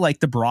way like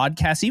the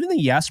broadcast, even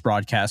the Yes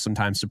broadcast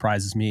sometimes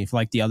surprises me. If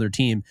like the other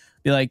team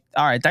be like,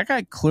 all right, that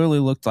guy clearly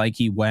looked like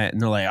he went,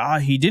 and they're like, oh,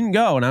 he didn't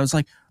go. And I was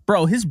like,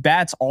 bro, his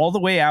bat's all the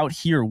way out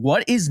here.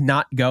 What is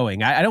not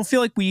going? I don't feel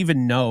like we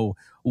even know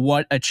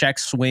what a check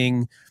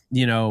swing,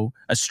 you know,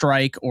 a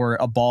strike or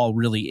a ball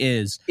really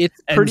is.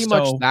 It's pretty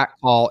much that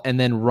call and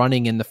then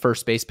running in the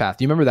first base path.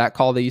 Do you remember that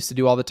call they used to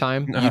do all the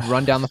time? You'd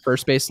run down the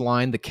first base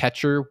line, the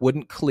catcher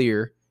wouldn't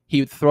clear. He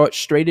would throw it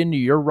straight into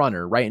your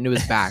runner, right into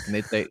his back. And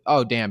they'd say,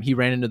 oh, damn, he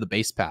ran into the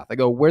base path. I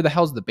go, where the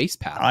hell's the base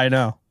path? I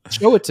know.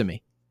 Show it to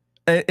me.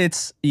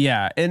 It's,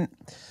 yeah. And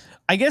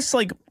I guess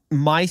like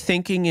my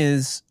thinking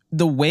is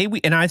the way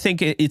and I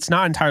think it's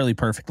not entirely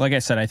perfect. Like I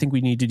said, I think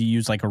we needed to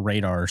use like a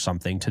radar or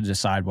something to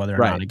decide whether or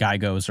not a guy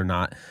goes or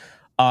not.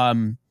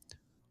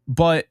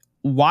 But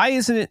why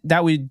isn't it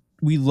that we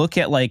look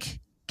at like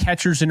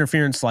catcher's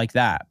interference like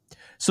that?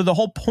 So the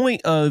whole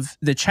point of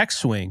the check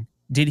swing,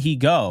 did he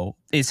go,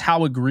 is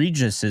how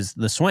egregious is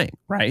the swing,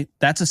 right?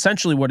 That's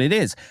essentially what it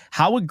is.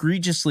 How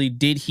egregiously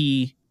did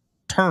he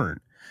turn?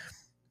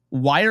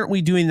 Why aren't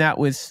we doing that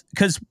with,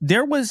 because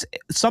there was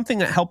something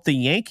that helped the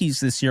Yankees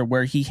this year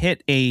where he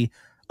hit a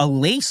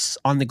lace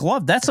on the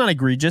glove. That's not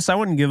egregious. I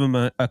wouldn't give him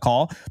a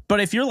call.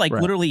 But if you're like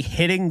literally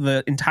hitting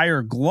the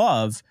entire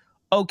glove,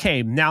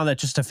 okay, now that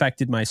just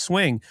affected my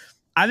swing.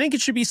 I think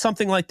it should be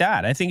something like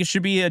that. I think it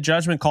should be a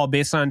judgment call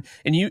based on,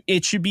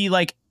 it should be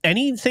like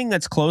anything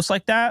that's close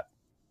like that.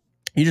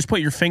 You just put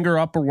your finger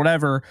up or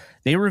whatever,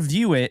 they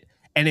review it.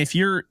 And if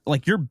you're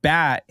like your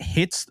bat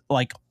hits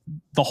like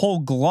the whole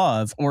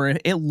glove, or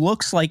it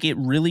looks like it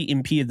really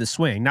impeded the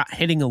swing, not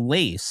hitting a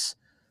lace,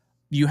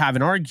 you have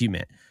an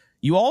argument.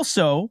 You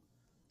also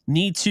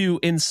need to,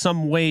 in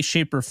some way,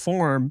 shape, or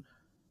form,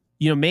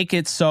 make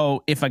it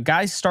so if a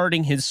guy's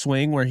starting his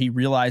swing where he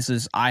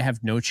realizes I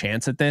have no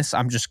chance at this,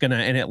 I'm just gonna,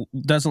 and it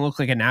doesn't look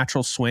like a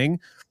natural swing,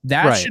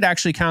 that should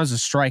actually count as a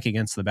strike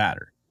against the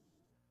batter.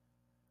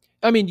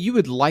 I mean, you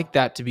would like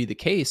that to be the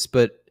case,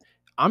 but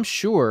I'm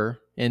sure,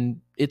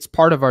 and it's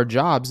part of our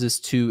jobs, is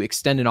to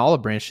extend an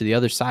olive branch to the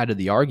other side of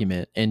the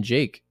argument. And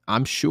Jake,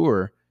 I'm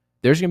sure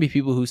there's going to be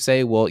people who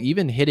say, well,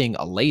 even hitting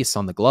a lace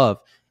on the glove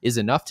is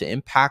enough to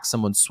impact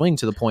someone's swing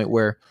to the point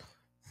where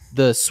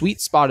the sweet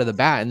spot of the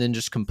bat and then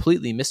just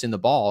completely missing the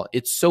ball,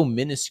 it's so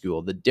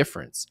minuscule, the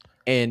difference.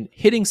 And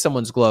hitting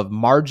someone's glove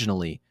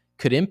marginally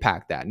could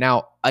impact that.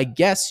 Now, I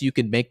guess you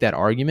could make that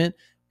argument,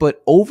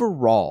 but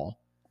overall,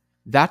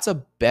 that's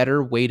a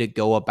better way to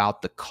go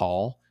about the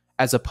call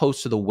as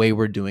opposed to the way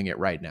we're doing it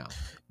right now.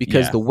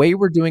 Because the way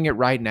we're doing it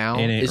right now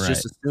is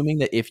just assuming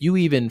that if you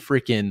even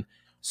freaking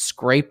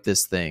scrape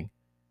this thing,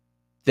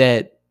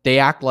 that they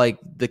act like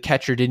the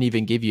catcher didn't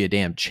even give you a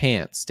damn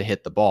chance to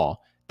hit the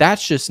ball.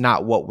 That's just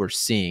not what we're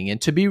seeing. And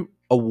to be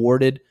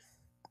awarded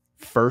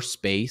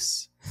first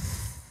base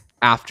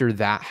after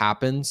that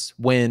happens,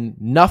 when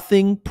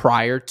nothing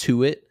prior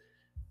to it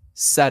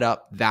set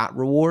up that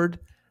reward,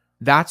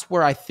 that's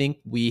where I think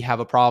we have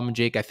a problem,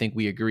 Jake. I think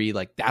we agree.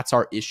 Like, that's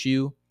our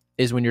issue,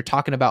 is when you're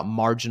talking about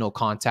marginal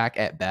contact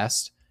at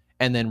best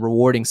and then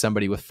rewarding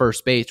somebody with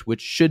first base,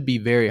 which should be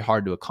very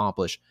hard to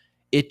accomplish.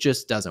 It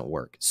just doesn't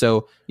work.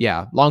 So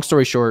yeah, long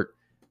story short,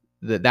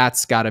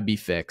 that's got to be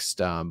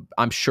fixed. I'm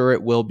sure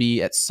it will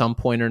be at some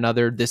point or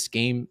another. This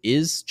game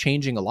is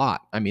changing a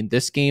lot. I mean,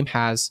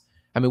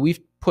 we've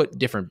put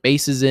different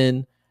bases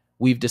in.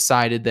 We've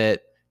decided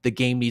that the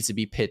game needs to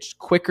be pitched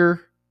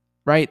quicker,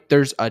 right?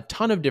 There's a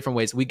ton of different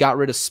ways. We got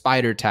rid of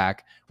spider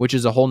tack, which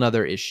is a whole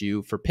nother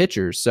issue for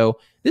pitchers. So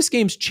this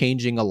game's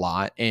changing a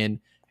lot. And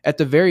at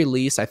the very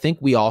least, I think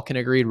we all can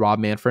agree Rob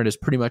Manfred is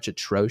pretty much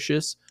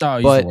atrocious. Oh,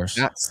 he's but the worst.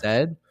 That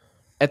said,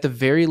 at the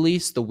very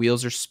least, the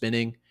wheels are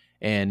spinning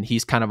and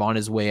he's kind of on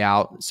his way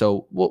out.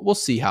 So we'll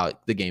see how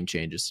the game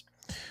changes.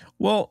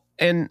 Well,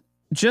 and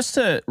just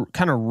to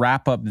kind of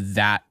wrap up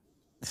that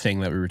thing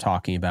that we were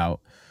talking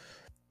about,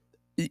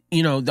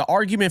 the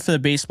argument for the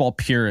baseball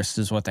purist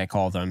is what they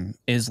call them,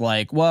 is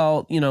like,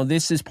 well,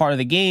 this is part of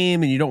the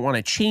game and you don't want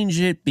to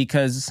change it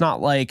because it's not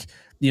like,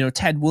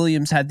 Ted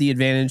Williams had the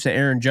advantage that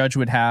Aaron Judge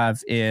would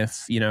have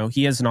if,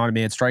 he has an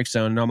automated strike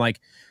zone. And I'm like,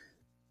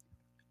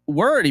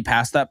 we're already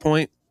past that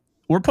point.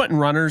 We're putting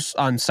runners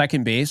on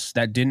second base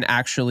that didn't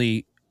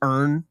actually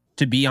earn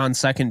to be on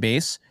second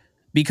base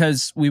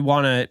because we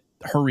want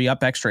to hurry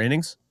up extra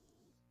innings.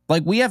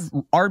 Like, we have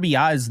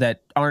RBIs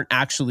that aren't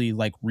actually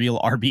like real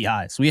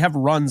RBIs. We have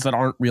runs that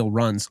aren't real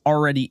runs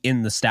already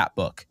in the stat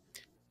book.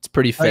 It's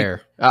pretty Like,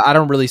 fair. I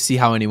don't really see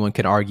how anyone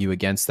can argue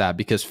against that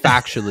because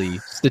factually,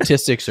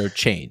 statistics are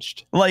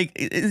changed. like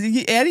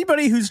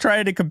anybody who's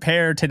trying to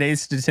compare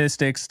today's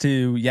statistics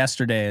to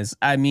yesterday's,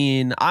 I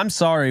mean, I'm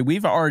sorry,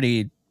 we've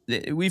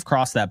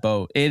crossed that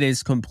boat. It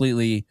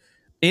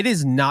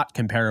is not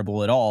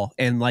comparable at all.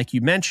 And like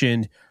you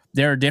mentioned,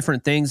 there are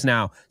different things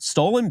now.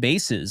 Stolen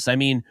bases. I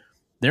mean,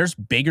 there's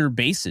bigger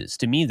bases.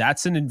 To me,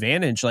 that's an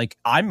advantage. Like,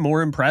 I'm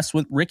more impressed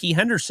with Ricky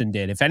Henderson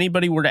did. If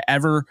anybody were to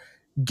ever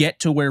get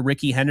to where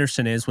Ricky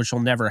Henderson is, which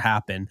will never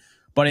happen,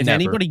 but if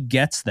anybody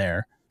gets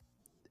there,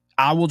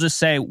 I will just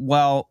say,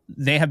 well,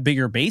 they have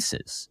bigger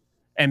bases.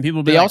 And people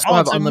will be like, oh,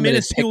 it's a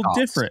minuscule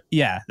different.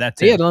 Yeah, that's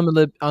it. They had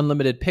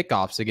unlimited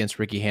pickoffs against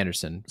Ricky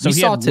Henderson. So we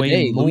saw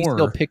today Luis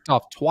Gil picked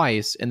off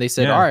twice, and they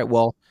said, all right,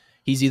 well,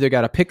 he's either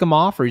got to pick him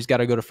off or he's got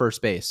to go to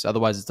first base.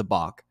 Otherwise, it's a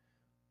balk.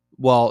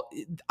 Well,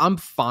 I'm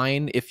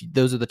fine if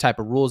those are the type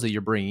of rules that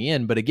you're bringing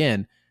in. But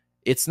again,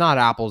 it's not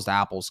apples to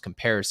apples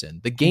comparison.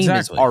 The game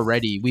is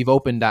already, we've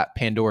opened that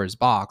Pandora's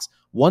box.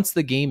 Once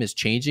the game is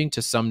changing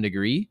to some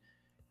degree,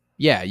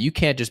 yeah, you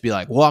can't just be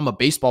like, well, I'm a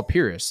baseball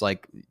purist.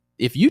 Like,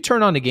 if you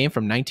turn on a game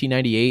from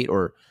 1998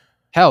 or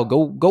hell,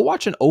 go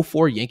watch an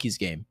 04 Yankees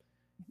game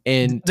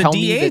and tell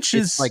me that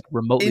it's like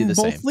remotely the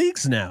same. In both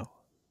leagues now.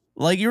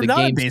 Like, you're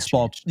not a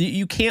baseball.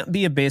 You can't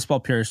be a baseball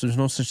purist. There's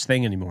no such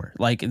thing anymore.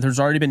 Like, there's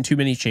already been too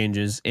many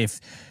changes. If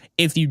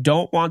you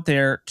don't want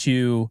there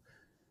to,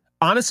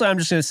 honestly, I'm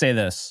just going to say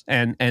this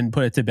and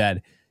put it to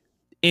bed.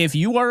 If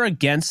you are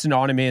against an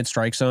automated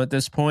strike zone at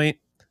this point,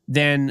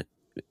 then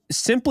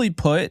simply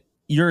put,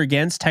 you're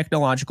against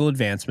technological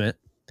advancement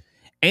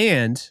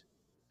and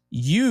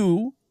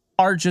you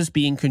are just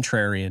being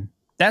contrarian.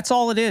 That's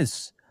all it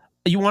is.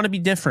 You want to be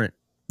different.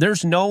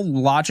 There's no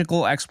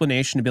logical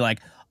explanation to be like,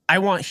 I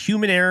want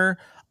human error.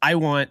 I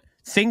want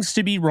things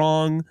to be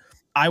wrong.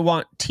 I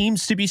want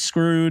teams to be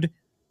screwed.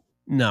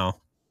 No,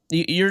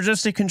 you're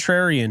just a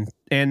contrarian,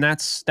 and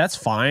that's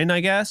fine, I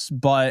guess.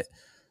 But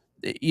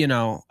you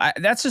know,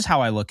 that's just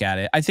how I look at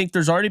it. I think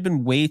there's already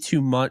been way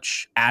too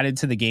much added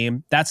to the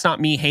game. That's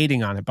not me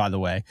hating on it, by the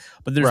way,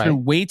 but there's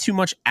been way too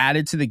much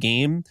added to the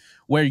game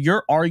where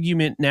your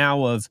argument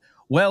now of,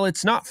 well,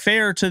 it's not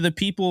fair to the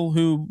people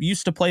who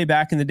used to play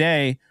back in the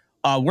day.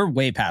 We're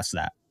way past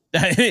that.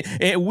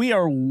 We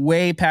are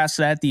way past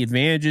that. The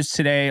advantages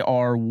today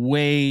are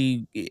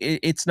way,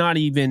 it's not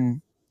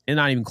even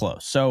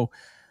close. So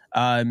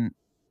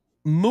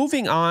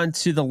moving on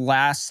to the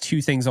last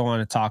two things I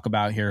want to talk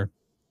about here.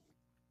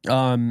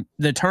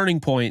 The turning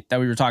point that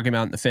we were talking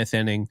about in the fifth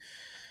inning,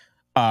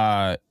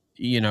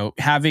 you know,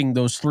 having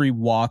those 3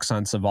 walks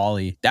on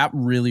Savali, that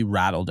really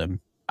rattled him.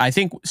 I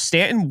think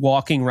Stanton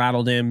walking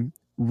rattled him.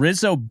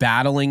 Rizzo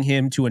battling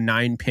him to a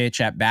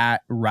 9-pitch at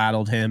bat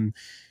rattled him.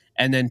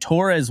 And then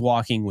Torres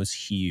walking was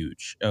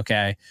huge.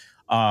 Okay.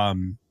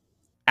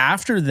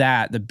 After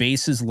that, the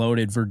bases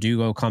loaded,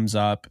 Verdugo comes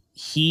up.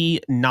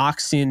 He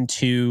knocks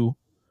into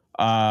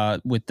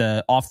with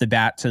the off the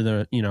bat to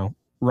the, you know,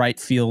 right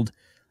field,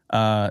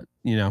 to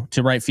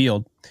right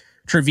field.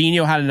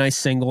 Trevino had a nice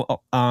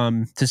single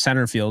to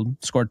center field,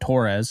 scored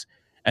Torres.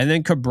 And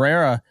then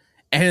Cabrera.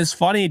 And it's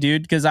funny,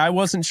 dude, because I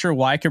wasn't sure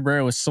why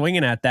Cabrera was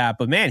swinging at that.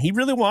 But, man, he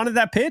really wanted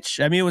that pitch.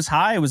 I mean, it was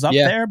high. It was up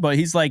there. But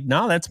he's like,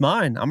 no, that's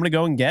mine. I'm going to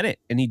go and get it.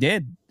 And he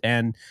did.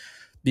 And,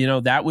 you know,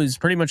 that was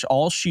pretty much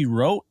all she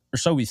wrote, or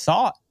so we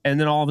thought. And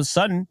then all of a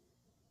sudden,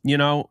 you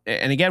know,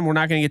 and again, we're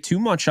not going to get too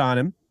much on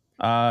him,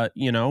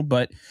 you know,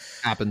 but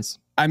happens.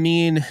 I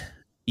mean,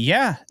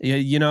 yeah,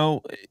 you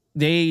know,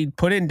 they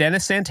put in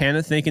Dennis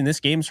Santana thinking this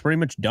game's pretty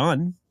much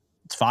done.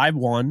 It's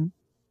 5-1.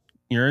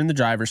 You're in the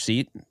driver's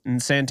seat.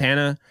 And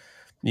Santana,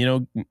 you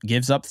know,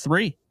 gives up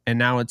 3, and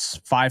now it's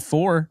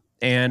 5-4.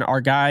 And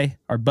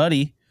our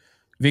buddy,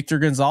 Victor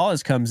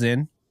Gonzalez comes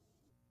in,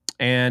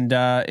 and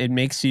it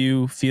makes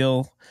you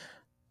feel.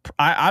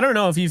 I don't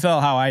know if you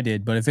felt how I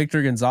did, but if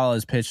Victor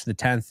Gonzalez pitched the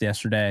 10th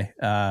yesterday,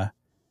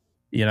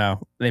 you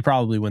know, they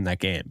probably win that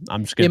game.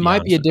 I'm just gonna. It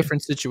might be a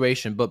different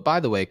situation, but by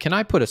the way, can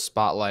I put a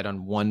spotlight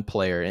on one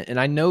player? And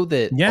I know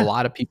that a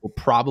lot of people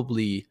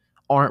probably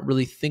aren't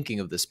really thinking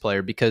of this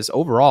player because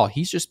overall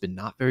he's just been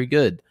not very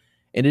good.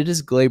 And it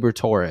is Gleyber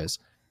Torres.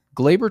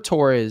 Gleyber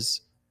Torres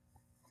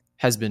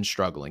has been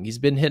struggling. He's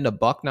been hitting a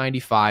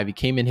 $195. He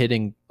came in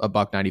hitting a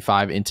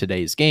 $195 in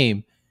today's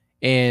game.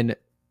 And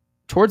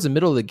towards the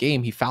middle of the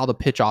game, he fouled a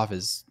pitch off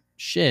his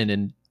shin.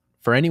 And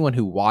for anyone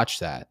who watched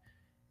that,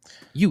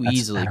 you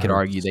easily could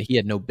argue that he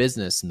had no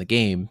business in the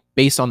game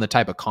based on the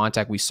type of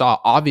contact we saw.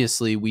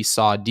 Obviously, we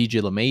saw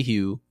DJ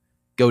LeMahieu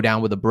go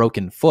down with a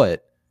broken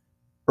foot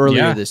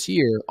earlier this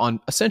year on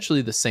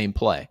essentially the same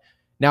play.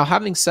 Now,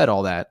 having said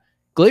all that,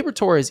 Gleyber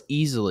Torres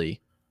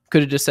easily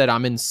could have just said,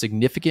 I'm in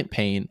significant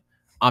pain.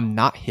 I'm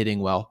not hitting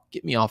well.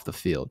 Get me off the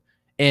field.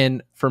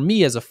 And for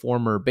me as a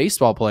former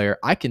baseball player,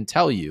 I can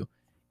tell you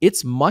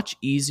it's much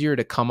easier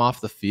to come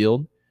off the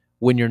field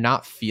when you're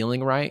not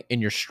feeling right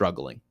and you're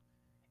struggling.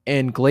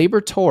 And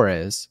Gleyber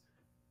Torres,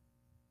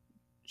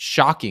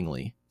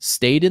 shockingly,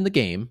 stayed in the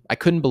game. I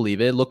couldn't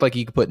believe it. It looked like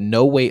he could put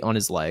no weight on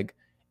his leg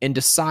and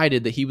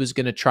decided that he was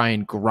going to try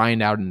and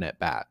grind out an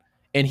at-bat.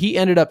 And he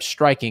ended up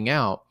striking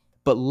out,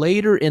 but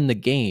later in the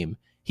game,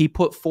 he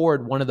put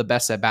forward one of the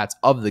best at-bats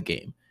of the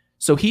game.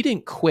 So he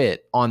didn't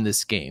quit on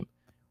this game,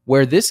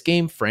 where this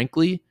game,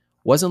 frankly,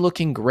 wasn't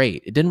looking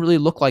great. It didn't really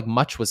look like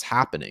much was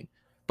happening.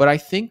 But I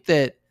think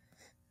that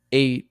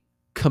a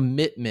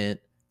commitment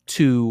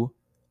to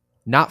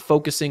not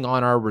focusing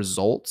on our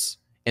results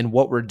and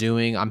what we're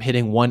doing. I'm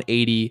hitting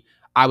 180.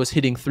 I was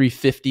hitting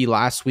 350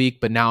 last week,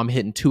 but now I'm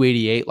hitting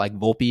 288 like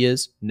Volpe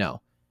is.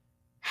 No.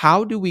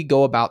 How do we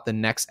go about the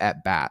next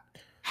at bat?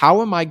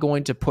 How am I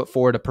going to put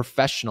forward a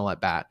professional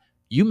at bat?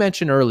 You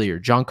mentioned earlier,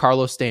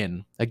 Giancarlo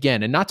Stanton,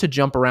 again, and not to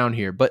jump around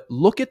here, but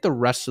look at the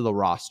rest of the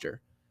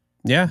roster.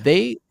 Yeah.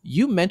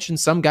 You mentioned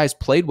some guys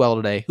played well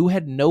today who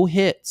had no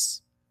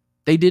hits.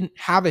 They didn't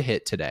have a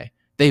hit today.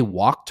 They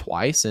walked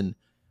twice, and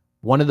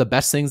one of the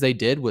best things they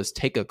did was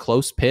take a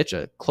close pitch,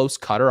 a close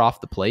cutter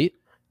off the plate.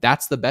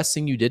 That's the best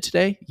thing you did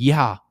today?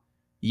 Yeah.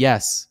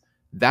 Yes.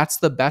 That's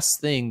the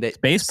best thing that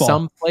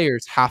some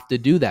players have to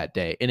do that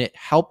day, and it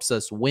helps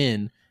us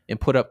win and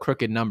put up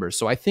crooked numbers.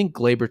 So I think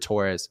Gleyber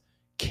Torres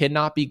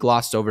cannot be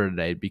glossed over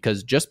today,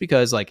 because just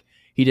because like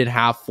he did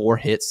have 4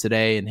 hits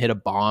today and hit a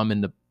bomb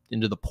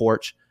into the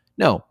porch.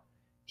 No,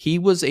 he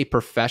was a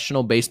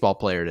professional baseball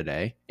player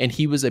today, and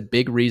he was a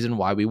big reason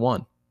why we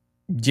won.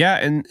 Yeah,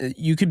 and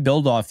you can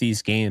build off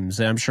these games.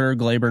 I'm sure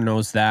Gleyber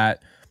knows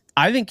that.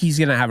 I think he's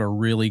going to have a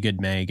really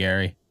good May,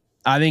 Gary.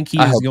 I think he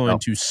is going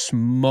to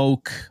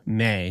smoke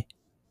May.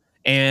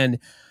 And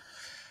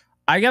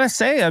I got to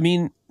say, I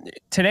mean,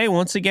 today,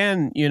 once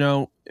again,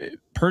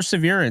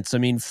 perseverance. I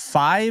mean,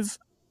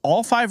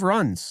 all 5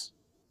 runs,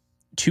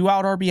 2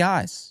 out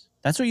RBIs.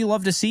 That's what you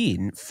love to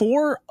see.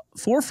 4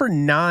 for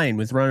 9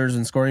 with runners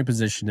in scoring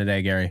position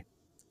today, Gary.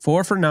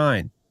 4 for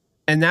 9.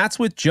 And that's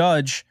with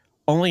Judge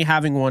only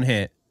having 1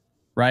 hit,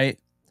 right?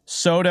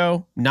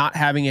 Soto not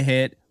having a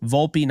hit.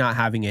 Volpe not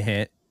having a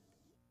hit.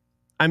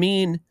 I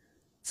mean,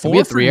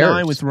 4 for 9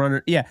 errors with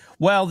runner. Yeah.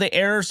 Well, the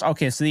errors.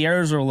 Okay, so the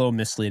errors are a little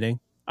misleading.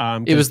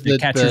 It was the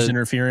catcher's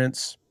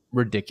interference.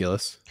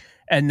 Ridiculous.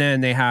 And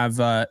then they have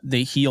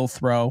the heel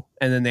throw,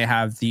 and then they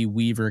have the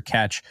Weaver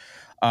catch,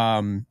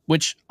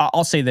 which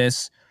I'll say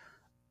this.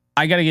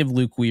 I got to give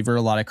Luke Weaver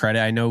a lot of credit.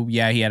 I know,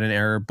 yeah, he had an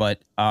error,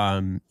 but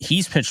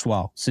he's pitched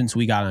well since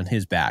we got on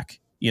his back,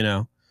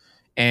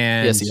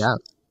 And yes, he has.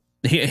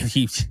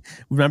 He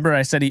remember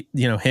I said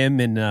him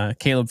and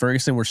Caleb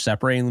Ferguson were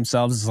separating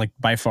themselves as like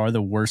by far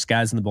the worst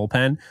guys in the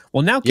bullpen.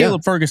 Well, now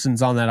Caleb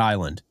Ferguson's on that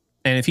island,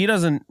 and if he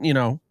doesn't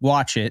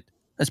watch it,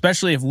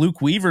 especially if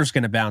Luke Weaver's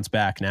going to bounce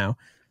back now,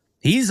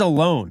 he's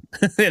alone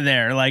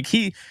there. Like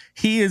he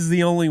is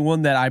the only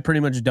one that I pretty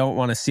much don't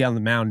want to see on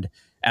the mound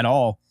at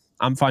all.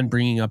 I'm fine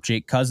bringing up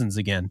Jake Cousins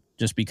again,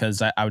 just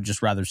because I would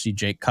just rather see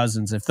Jake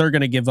Cousins. If they're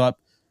going to give up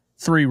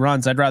 3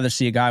 runs, I'd rather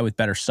see a guy with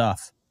better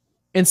stuff.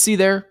 And see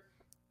there,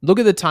 look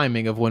at the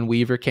timing of when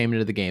Weaver came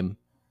into the game.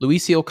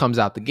 Luis Gil comes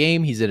out the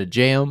game. He's at a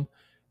jam.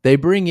 They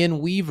bring in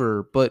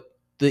Weaver, but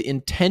the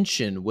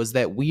intention was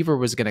that Weaver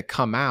was going to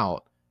come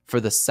out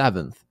for the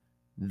 7th.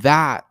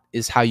 That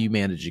is how you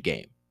manage a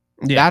game.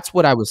 Yeah. That's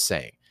what I was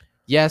saying.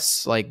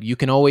 Yes, like you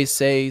can always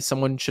say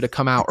someone should have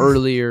come out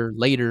earlier,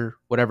 later,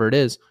 whatever it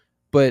is.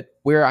 But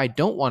where I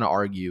don't want to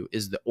argue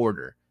is the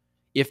order.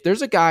 If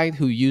there's a guy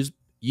who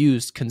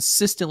used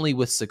consistently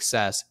with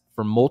success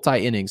for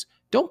multi-innings,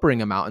 don't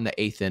bring him out in the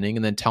 8th inning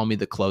and then tell me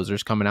the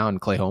closer's coming out and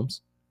Clay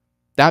Holmes.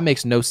 That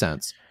makes no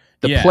sense.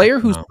 The player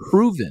who's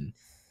proven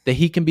that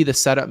he can be the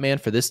setup man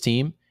for this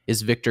team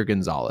is Victor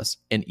Gonzalez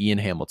and Ian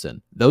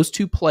Hamilton. Those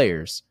 2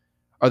 players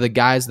are the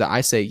guys that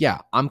I say, yeah,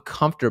 I'm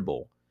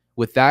comfortable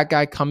with that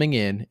guy coming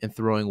in and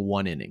throwing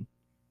 1 inning.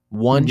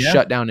 One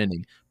shutdown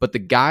inning. But the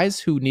guys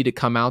who need to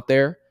come out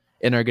there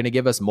and are going to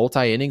give us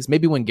multi-innings,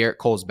 maybe when Garrett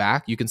Cole's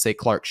back, you can say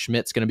Clark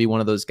Schmidt's going to be one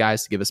of those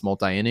guys to give us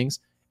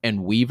multi-innings,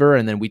 and Weaver,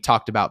 and then we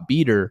talked about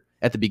Beater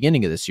at the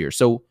beginning of this year.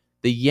 So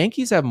the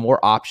Yankees have more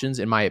options,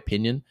 in my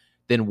opinion,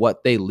 than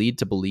what they lead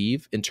to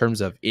believe in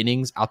terms of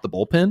innings out the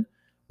bullpen,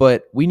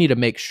 but we need to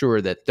make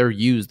sure that they're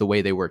used the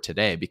way they were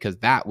today, because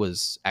that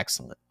was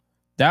excellent.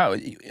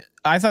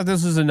 I thought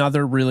this was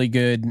another really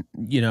good,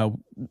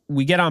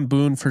 we get on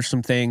Boone for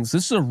some things.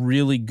 This is a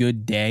really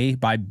good day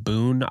by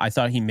Boone. I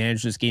thought he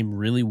managed this game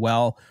really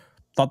well.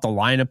 Thought the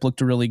lineup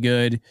looked really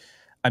good.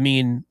 I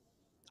mean,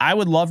 I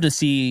would love to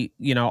see,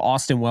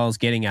 Austin Wells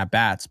getting at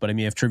bats, but I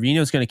mean, if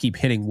Trevino's going to keep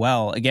hitting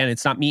well, again,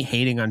 it's not me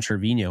hating on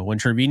Trevino. When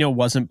Trevino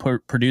wasn't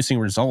producing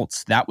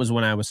results, that was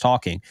when I was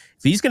talking.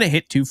 If he's going to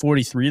hit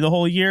 243 the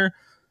whole year,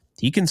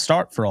 he can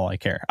start for all I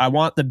care. I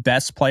want the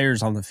best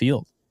players on the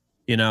field,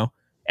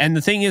 And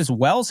the thing is,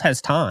 Wells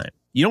has time.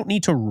 You don't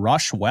need to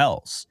rush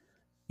Wells.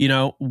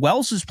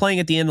 Wells was playing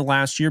at the end of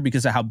last year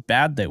because of how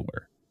bad they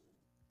were.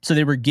 So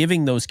they were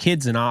giving those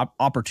kids an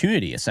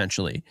opportunity,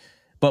 essentially.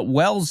 But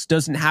Wells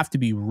doesn't have to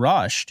be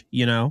rushed,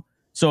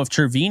 So if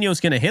Trevino's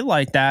going to hit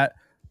like that,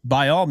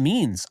 by all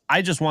means,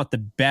 I just want the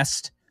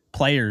best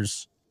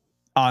players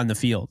on the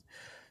field.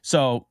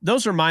 So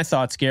those are my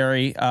thoughts,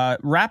 Gary.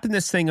 Wrapping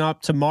this thing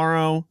up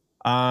tomorrow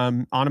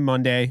on a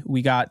Monday,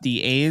 we got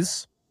the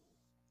A's.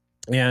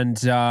 And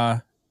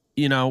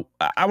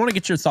I want to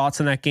get your thoughts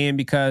on that game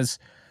because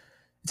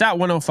it's at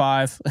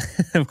 105,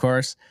 of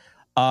course.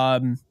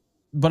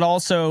 But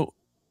also,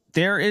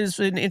 there is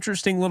an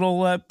interesting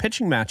little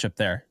pitching matchup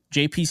there.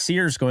 JP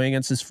Sears going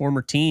against his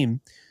former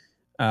team.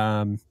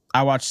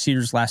 I watched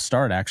Sears last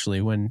start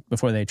actually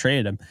before they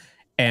traded him,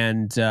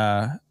 and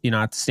at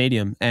the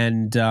stadium,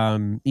 and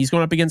he's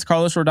going up against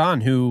Carlos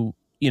Rodon, who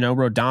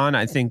Rodon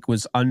I think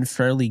was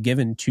unfairly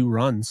given 2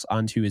 runs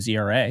onto his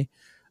ERA.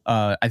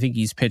 I think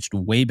he's pitched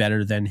way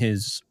better than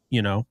his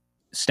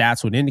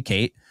stats would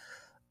indicate.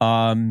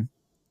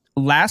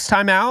 Last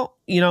time out,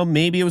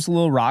 maybe it was a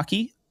little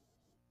rocky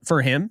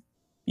for him.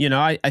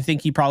 I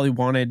think he probably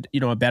wanted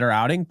a better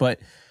outing, but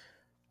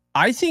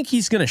I think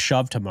he's going to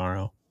shove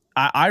tomorrow.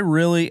 I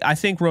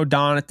think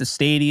Rodon at the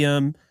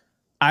stadium,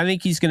 I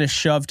think he's going to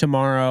shove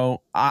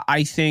tomorrow.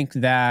 I think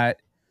that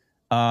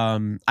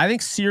I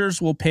think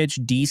Sears will pitch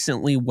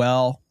decently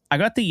well. I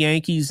got the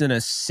Yankees in a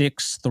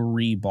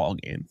 6-3 ball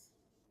game.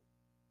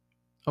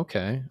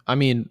 Okay. I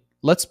mean,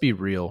 let's be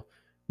real.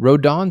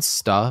 Rodon's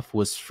stuff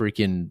was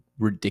freaking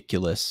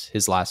ridiculous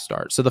his last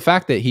start. So the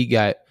fact that he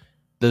got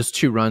those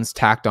 2 runs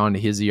tacked onto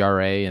his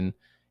ERA, and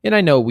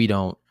I know we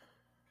don't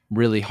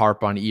really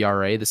harp on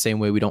ERA the same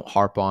way we don't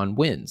harp on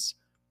wins.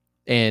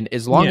 And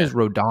as long as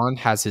Rodon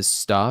has his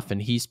stuff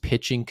and he's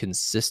pitching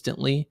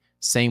consistently,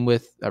 same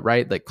with,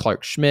 right, like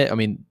Clark Schmidt, I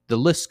mean, the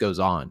list goes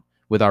on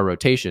with our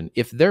rotation.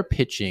 If they're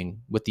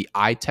pitching with the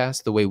eye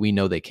test the way we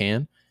know they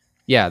can,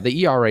 yeah,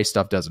 the ERA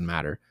stuff doesn't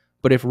matter.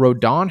 But if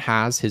Rodon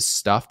has his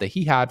stuff that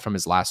he had from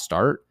his last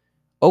start,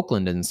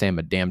 Oakland didn't stand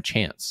a damn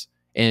chance.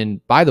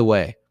 And by the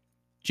way,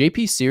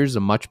 JP Sears is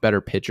a much better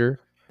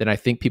pitcher than I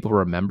think people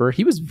remember.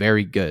 He was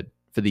very good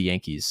for the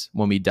Yankees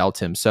when we dealt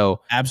him.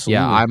 So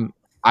absolutely, yeah,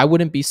 I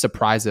wouldn't be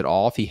surprised at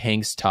all if he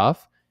hangs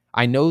tough.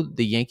 I know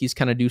the Yankees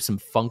kind of do some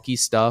funky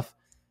stuff.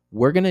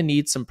 We're going to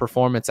need some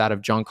performance out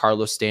of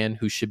Giancarlo Stanton,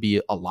 who should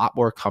be a lot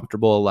more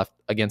comfortable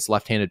against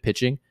left-handed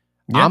pitching.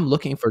 Yeah. I'm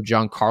looking for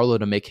Giancarlo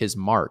to make his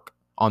mark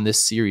on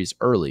this series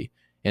early.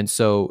 And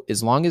so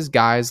as long as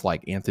guys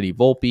like Anthony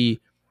Volpe,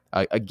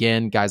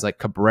 again, guys like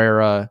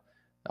Cabrera,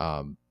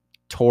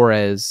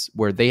 Torres,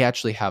 where they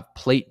actually have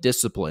plate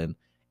discipline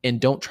and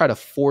don't try to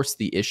force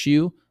the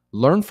issue,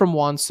 learn from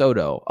Juan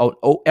Soto.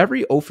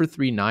 Every 0 for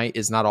 3 night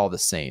is not all the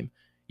same.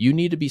 You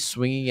need to be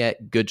swinging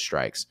at good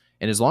strikes.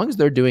 And as long as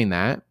they're doing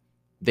that,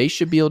 they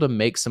should be able to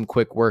make some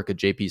quick work of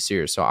JP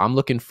Sears. So I'm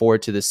looking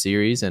forward to this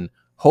series, and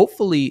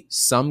hopefully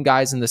some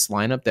guys in this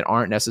lineup that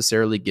aren't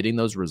necessarily getting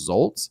those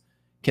results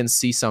can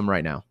see some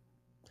right now.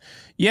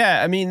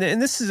 Yeah, I mean,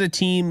 and this is a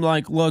team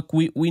like, look,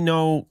 we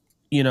know,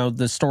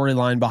 the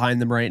storyline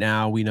behind them right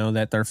now. We know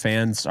that their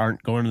fans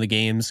aren't going to the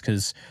games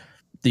because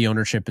the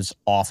ownership is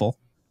awful.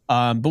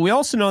 But we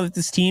also know that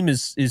this team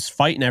is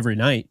fighting every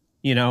night.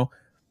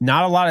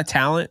 Not a lot of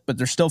talent, but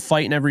they're still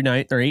fighting every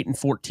night. They're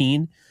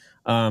 8-14,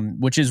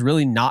 which is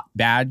really not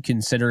bad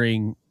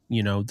considering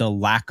the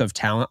lack of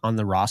talent on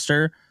the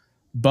roster.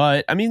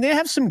 But I mean, they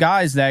have some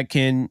guys that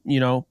can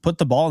put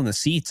the ball in the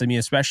seats. I mean,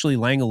 especially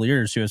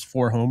Langoliers, who has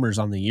 4 homers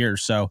on the year.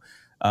 So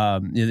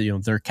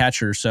they're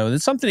catchers. So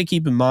it's something to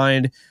keep in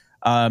mind.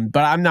 But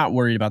I'm not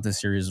worried about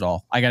this series at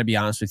all. I got to be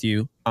honest with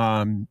you.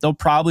 They'll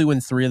probably win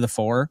 3 of the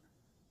 4.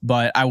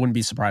 But I wouldn't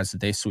be surprised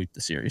if they sweep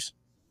the series.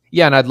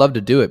 Yeah, and I'd love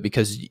to do it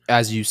because,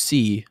 as you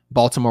see,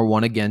 Baltimore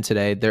won again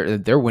today.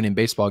 They're winning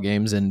baseball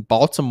games, and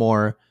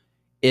Baltimore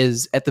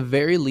is at the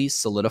very least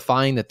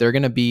solidifying that they're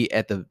going to be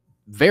at the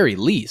very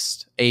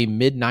least a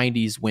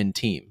mid-90s win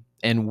team,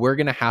 and we're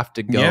going to have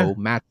to go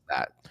match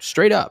that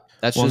straight up.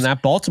 That's and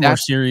that Baltimore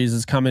series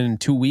is coming in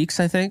 2 weeks,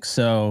 I think.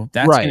 So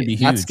that's going to be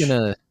huge.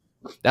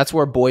 That's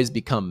where boys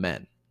become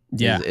men.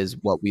 Yeah, is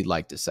what we'd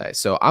like to say.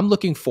 So I'm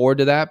looking forward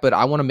to that, but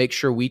I want to make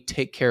sure we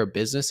take care of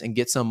business and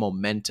get some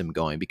momentum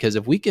going, because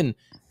if we can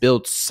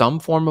build some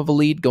form of a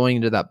lead going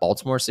into that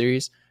Baltimore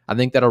series, I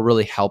think that'll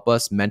really help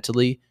us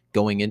mentally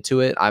going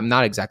into it. I'm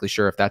not exactly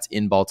sure if that's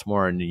in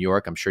Baltimore or New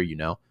York. I'm sure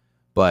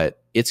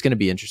but it's going to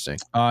be interesting.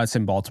 It's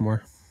in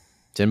Baltimore.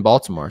 It's in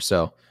Baltimore.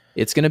 So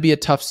it's going to be a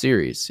tough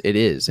series. It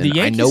is. And the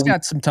Yankees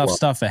got some tough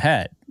stuff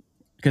ahead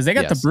because they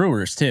got the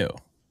Brewers too.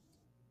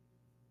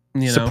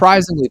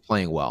 Surprisingly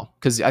playing well,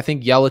 because I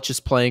think Yelich is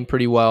playing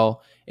pretty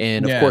well.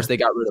 And of course, they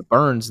got rid of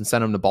Burns and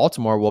sent him to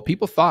Baltimore. Well,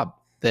 people thought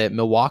that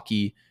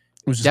Milwaukee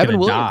was just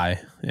going to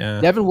die. Yeah.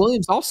 Devin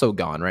Williams also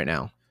gone right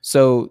now.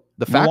 So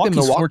the fact that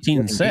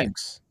Milwaukee's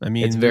 14-6, I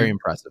mean, it's very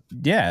impressive.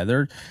 Yeah.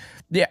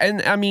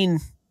 And I mean,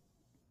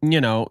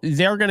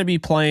 they're going to be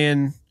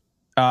playing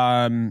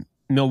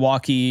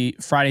Milwaukee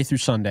Friday through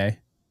Sunday,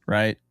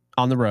 right?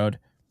 On the road.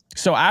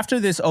 So after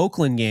this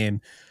Oakland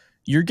game,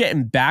 you're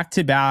getting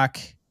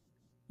back-to-back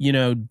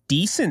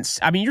decent.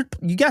 I mean,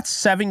 you got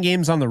 7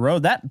 games on the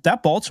road.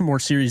 That Baltimore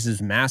series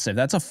is massive.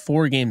 That's a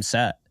 4-game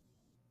set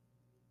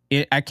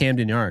at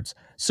Camden Yards.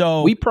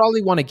 So we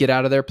probably want to get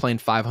out of there playing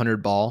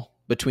 500 ball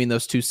between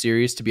those 2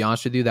 series. To be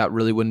honest with you, that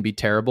really wouldn't be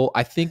terrible.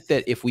 I think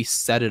that if we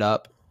set it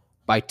up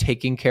by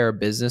taking care of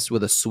business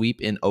with a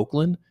sweep in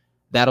Oakland,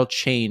 that'll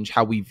change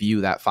how we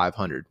view that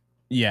 500.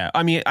 Yeah,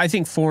 I mean, I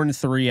think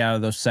 4-3 out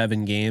of those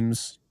 7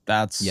 games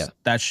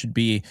That should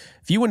be,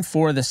 if you win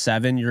 4 of the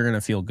 7, you're going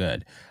to feel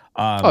good.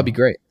 It'd be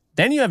great.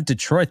 Then you have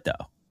Detroit,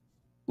 though,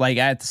 like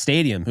at the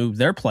stadium, who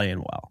they're playing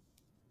well.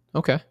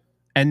 Okay.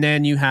 And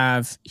then you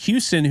have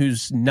Houston,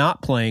 who's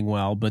not playing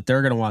well, but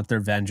they're going to want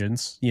their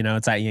vengeance. You know,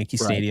 it's at Yankee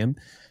Stadium.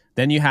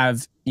 Then you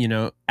have, you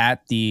know,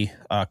 at the,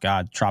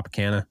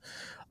 Tropicana.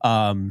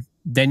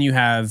 Then you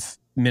have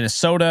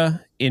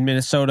Minnesota in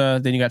Minnesota.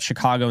 Then you got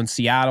Chicago and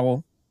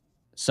Seattle.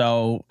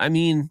 So, I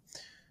mean,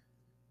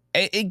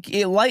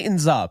 it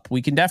lightens up.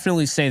 We can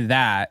definitely say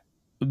that.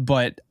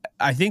 But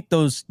I think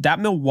that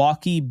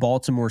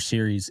Milwaukee-Baltimore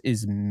series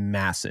is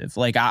massive.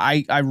 Like,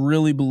 I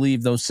really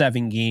believe those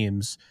 7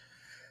 games,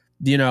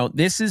 you know,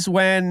 this is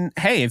when,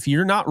 hey, if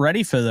you're not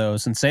ready for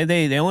those and say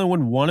they only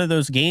won 1 of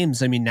those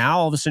games, I mean, now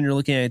all of a sudden you're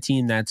looking at a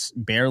team that's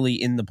barely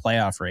in the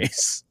playoff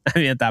race. I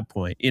mean, at that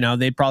point, you know,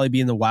 they'd probably be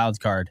in the wild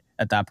card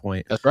at that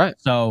point. That's right.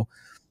 So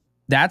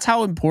that's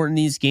how important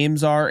these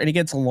games are. And it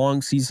gets a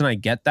long season. I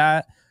get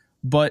that.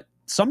 But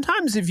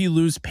sometimes if you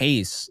lose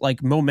pace,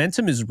 like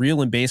momentum is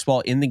real in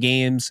baseball in the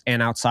games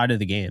and outside of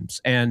the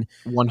games. And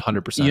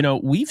 100%, you know,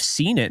 we've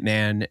seen it,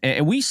 man.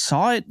 And we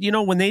saw it, you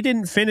know, when they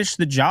didn't finish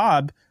the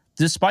job,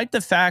 despite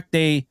the fact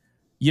they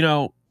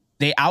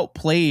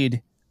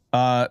outplayed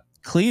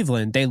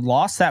Cleveland. They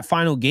lost that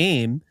final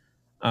game,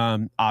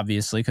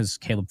 obviously, because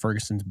Caleb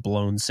Ferguson's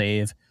blown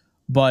save.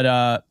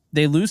 But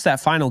they lose that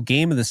final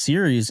game of the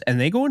series, and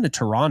they go into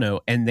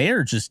Toronto, and they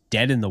are just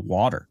dead in the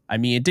water. I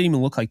mean, it didn't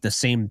even look like the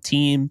same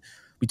team.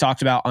 We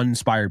talked about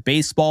uninspired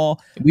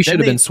baseball. We should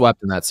have been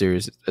swept in that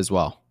series as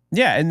well.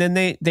 Yeah, and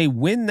then they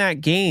win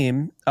that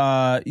game,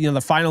 you know,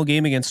 the final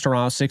game against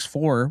Toronto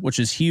 6-4, which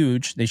is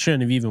huge. They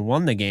shouldn't have even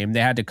won the game.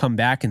 They had to come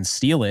back and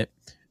steal it.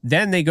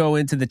 Then they go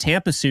into the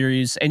Tampa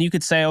series, and you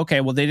could say,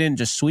 okay, well, they didn't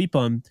just sweep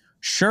them.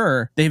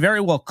 Sure, they very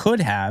well could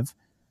have.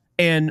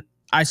 And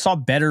I saw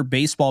better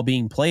baseball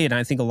being played, and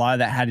I think a lot of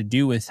that had to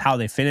do with how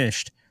they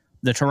finished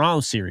the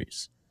Toronto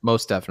series.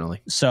 Most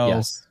definitely. So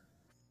yes.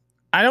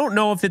 I don't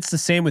know if it's the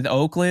same with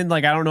Oakland.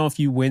 Like, I don't know if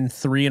you win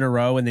 3 in a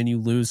row and then you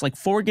lose. Like,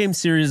 4-game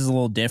series is a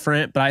little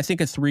different, but I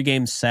think a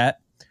 3-game set,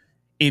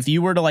 if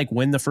you were to like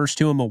win the first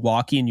 2 in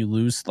Milwaukee and you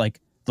lose like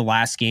the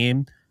last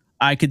game,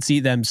 I could see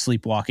them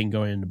sleepwalking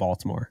going into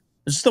Baltimore.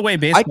 It's just the way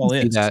baseball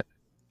is. That.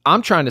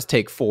 I'm trying to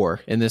take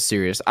 4 in this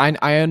series. I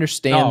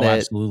understand that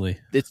absolutely.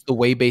 It's the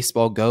way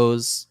baseball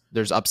goes.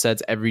 There's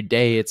upsets every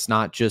day. It's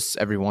not just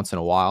every once in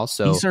a while.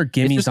 So these are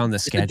gimmies on the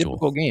schedule. It's a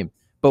difficult game.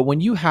 But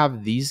when you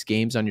have these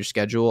games on your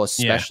schedule,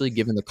 especially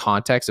given the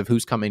context of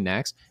who's coming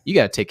next, you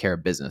got to take care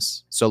of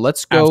business. So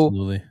let's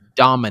go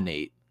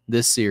dominate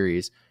this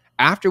series.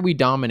 After we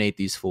dominate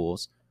these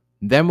fools,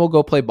 then we'll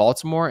go play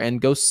Baltimore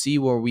and go see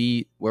where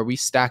we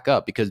stack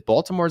up, because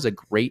Baltimore is a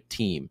great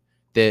team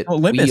that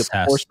we of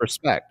course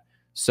respect.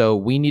 So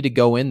we need to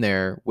go in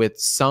there with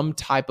some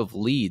type of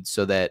lead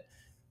so that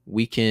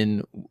we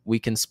can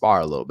spar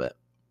a little bit.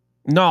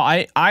 No,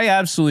 I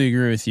absolutely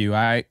agree with you.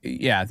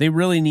 They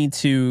really need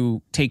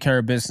to take care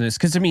of business,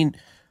 because I mean,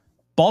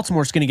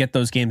 Baltimore's going to get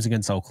those games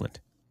against Oakland.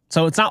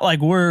 So it's not like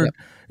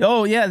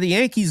the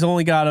Yankees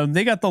only got them.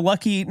 They got the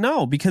lucky.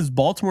 No, because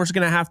Baltimore's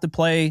going to have to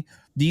play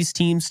these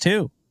teams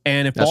too.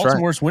 And if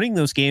Baltimore's winning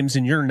those games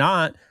and you're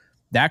not,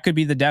 that could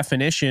be the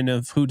definition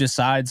of who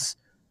decides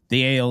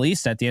the AL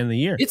East at the end of the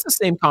year. It's the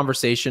same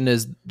conversation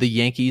as the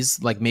Yankees,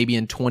 like maybe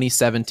in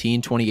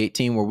 2017,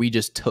 2018, where we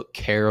just took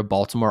care of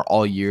Baltimore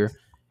all year.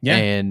 Yeah.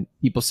 And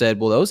people said,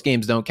 well, those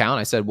games don't count.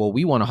 I said, well,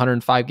 we won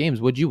 105 games.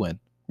 What'd you win?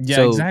 Yeah,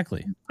 so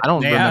exactly. I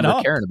don't remember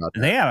caring about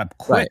that. They add up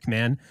quick,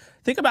 man.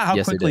 Think about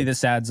how quickly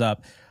this adds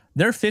up.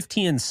 They're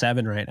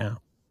 15-7 right now.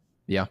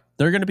 Yeah.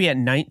 They're going to be at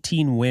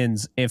 19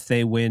 wins if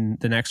they win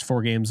the next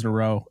 4 games in a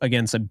row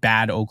against a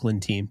bad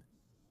Oakland team.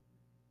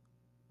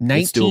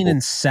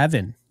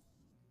 19-7.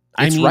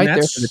 It's right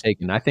there for the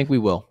taking. I think we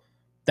will.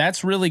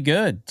 That's really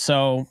good.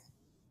 So,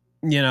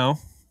 you know,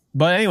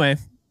 but anyway,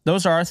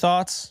 those are our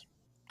thoughts.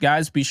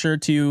 Guys, be sure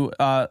to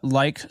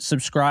like,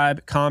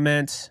 subscribe,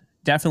 comment.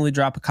 Definitely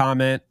drop a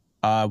comment.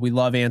 We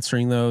love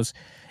answering those.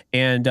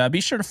 And be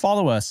sure to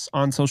follow us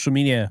on social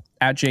media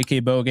at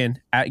JK Bogan,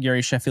 at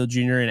Gary Sheffield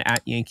Jr., and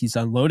at Yankees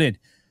Unloaded.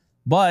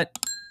 But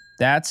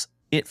that's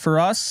it for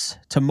us.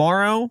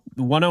 Tomorrow,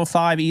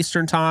 1:05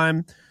 Eastern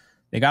time,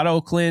 they got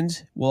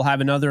Oakland. We'll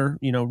have another,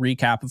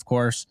 recap, of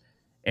course.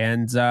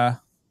 And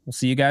we'll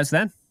see you guys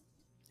then.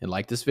 And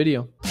like this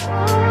video.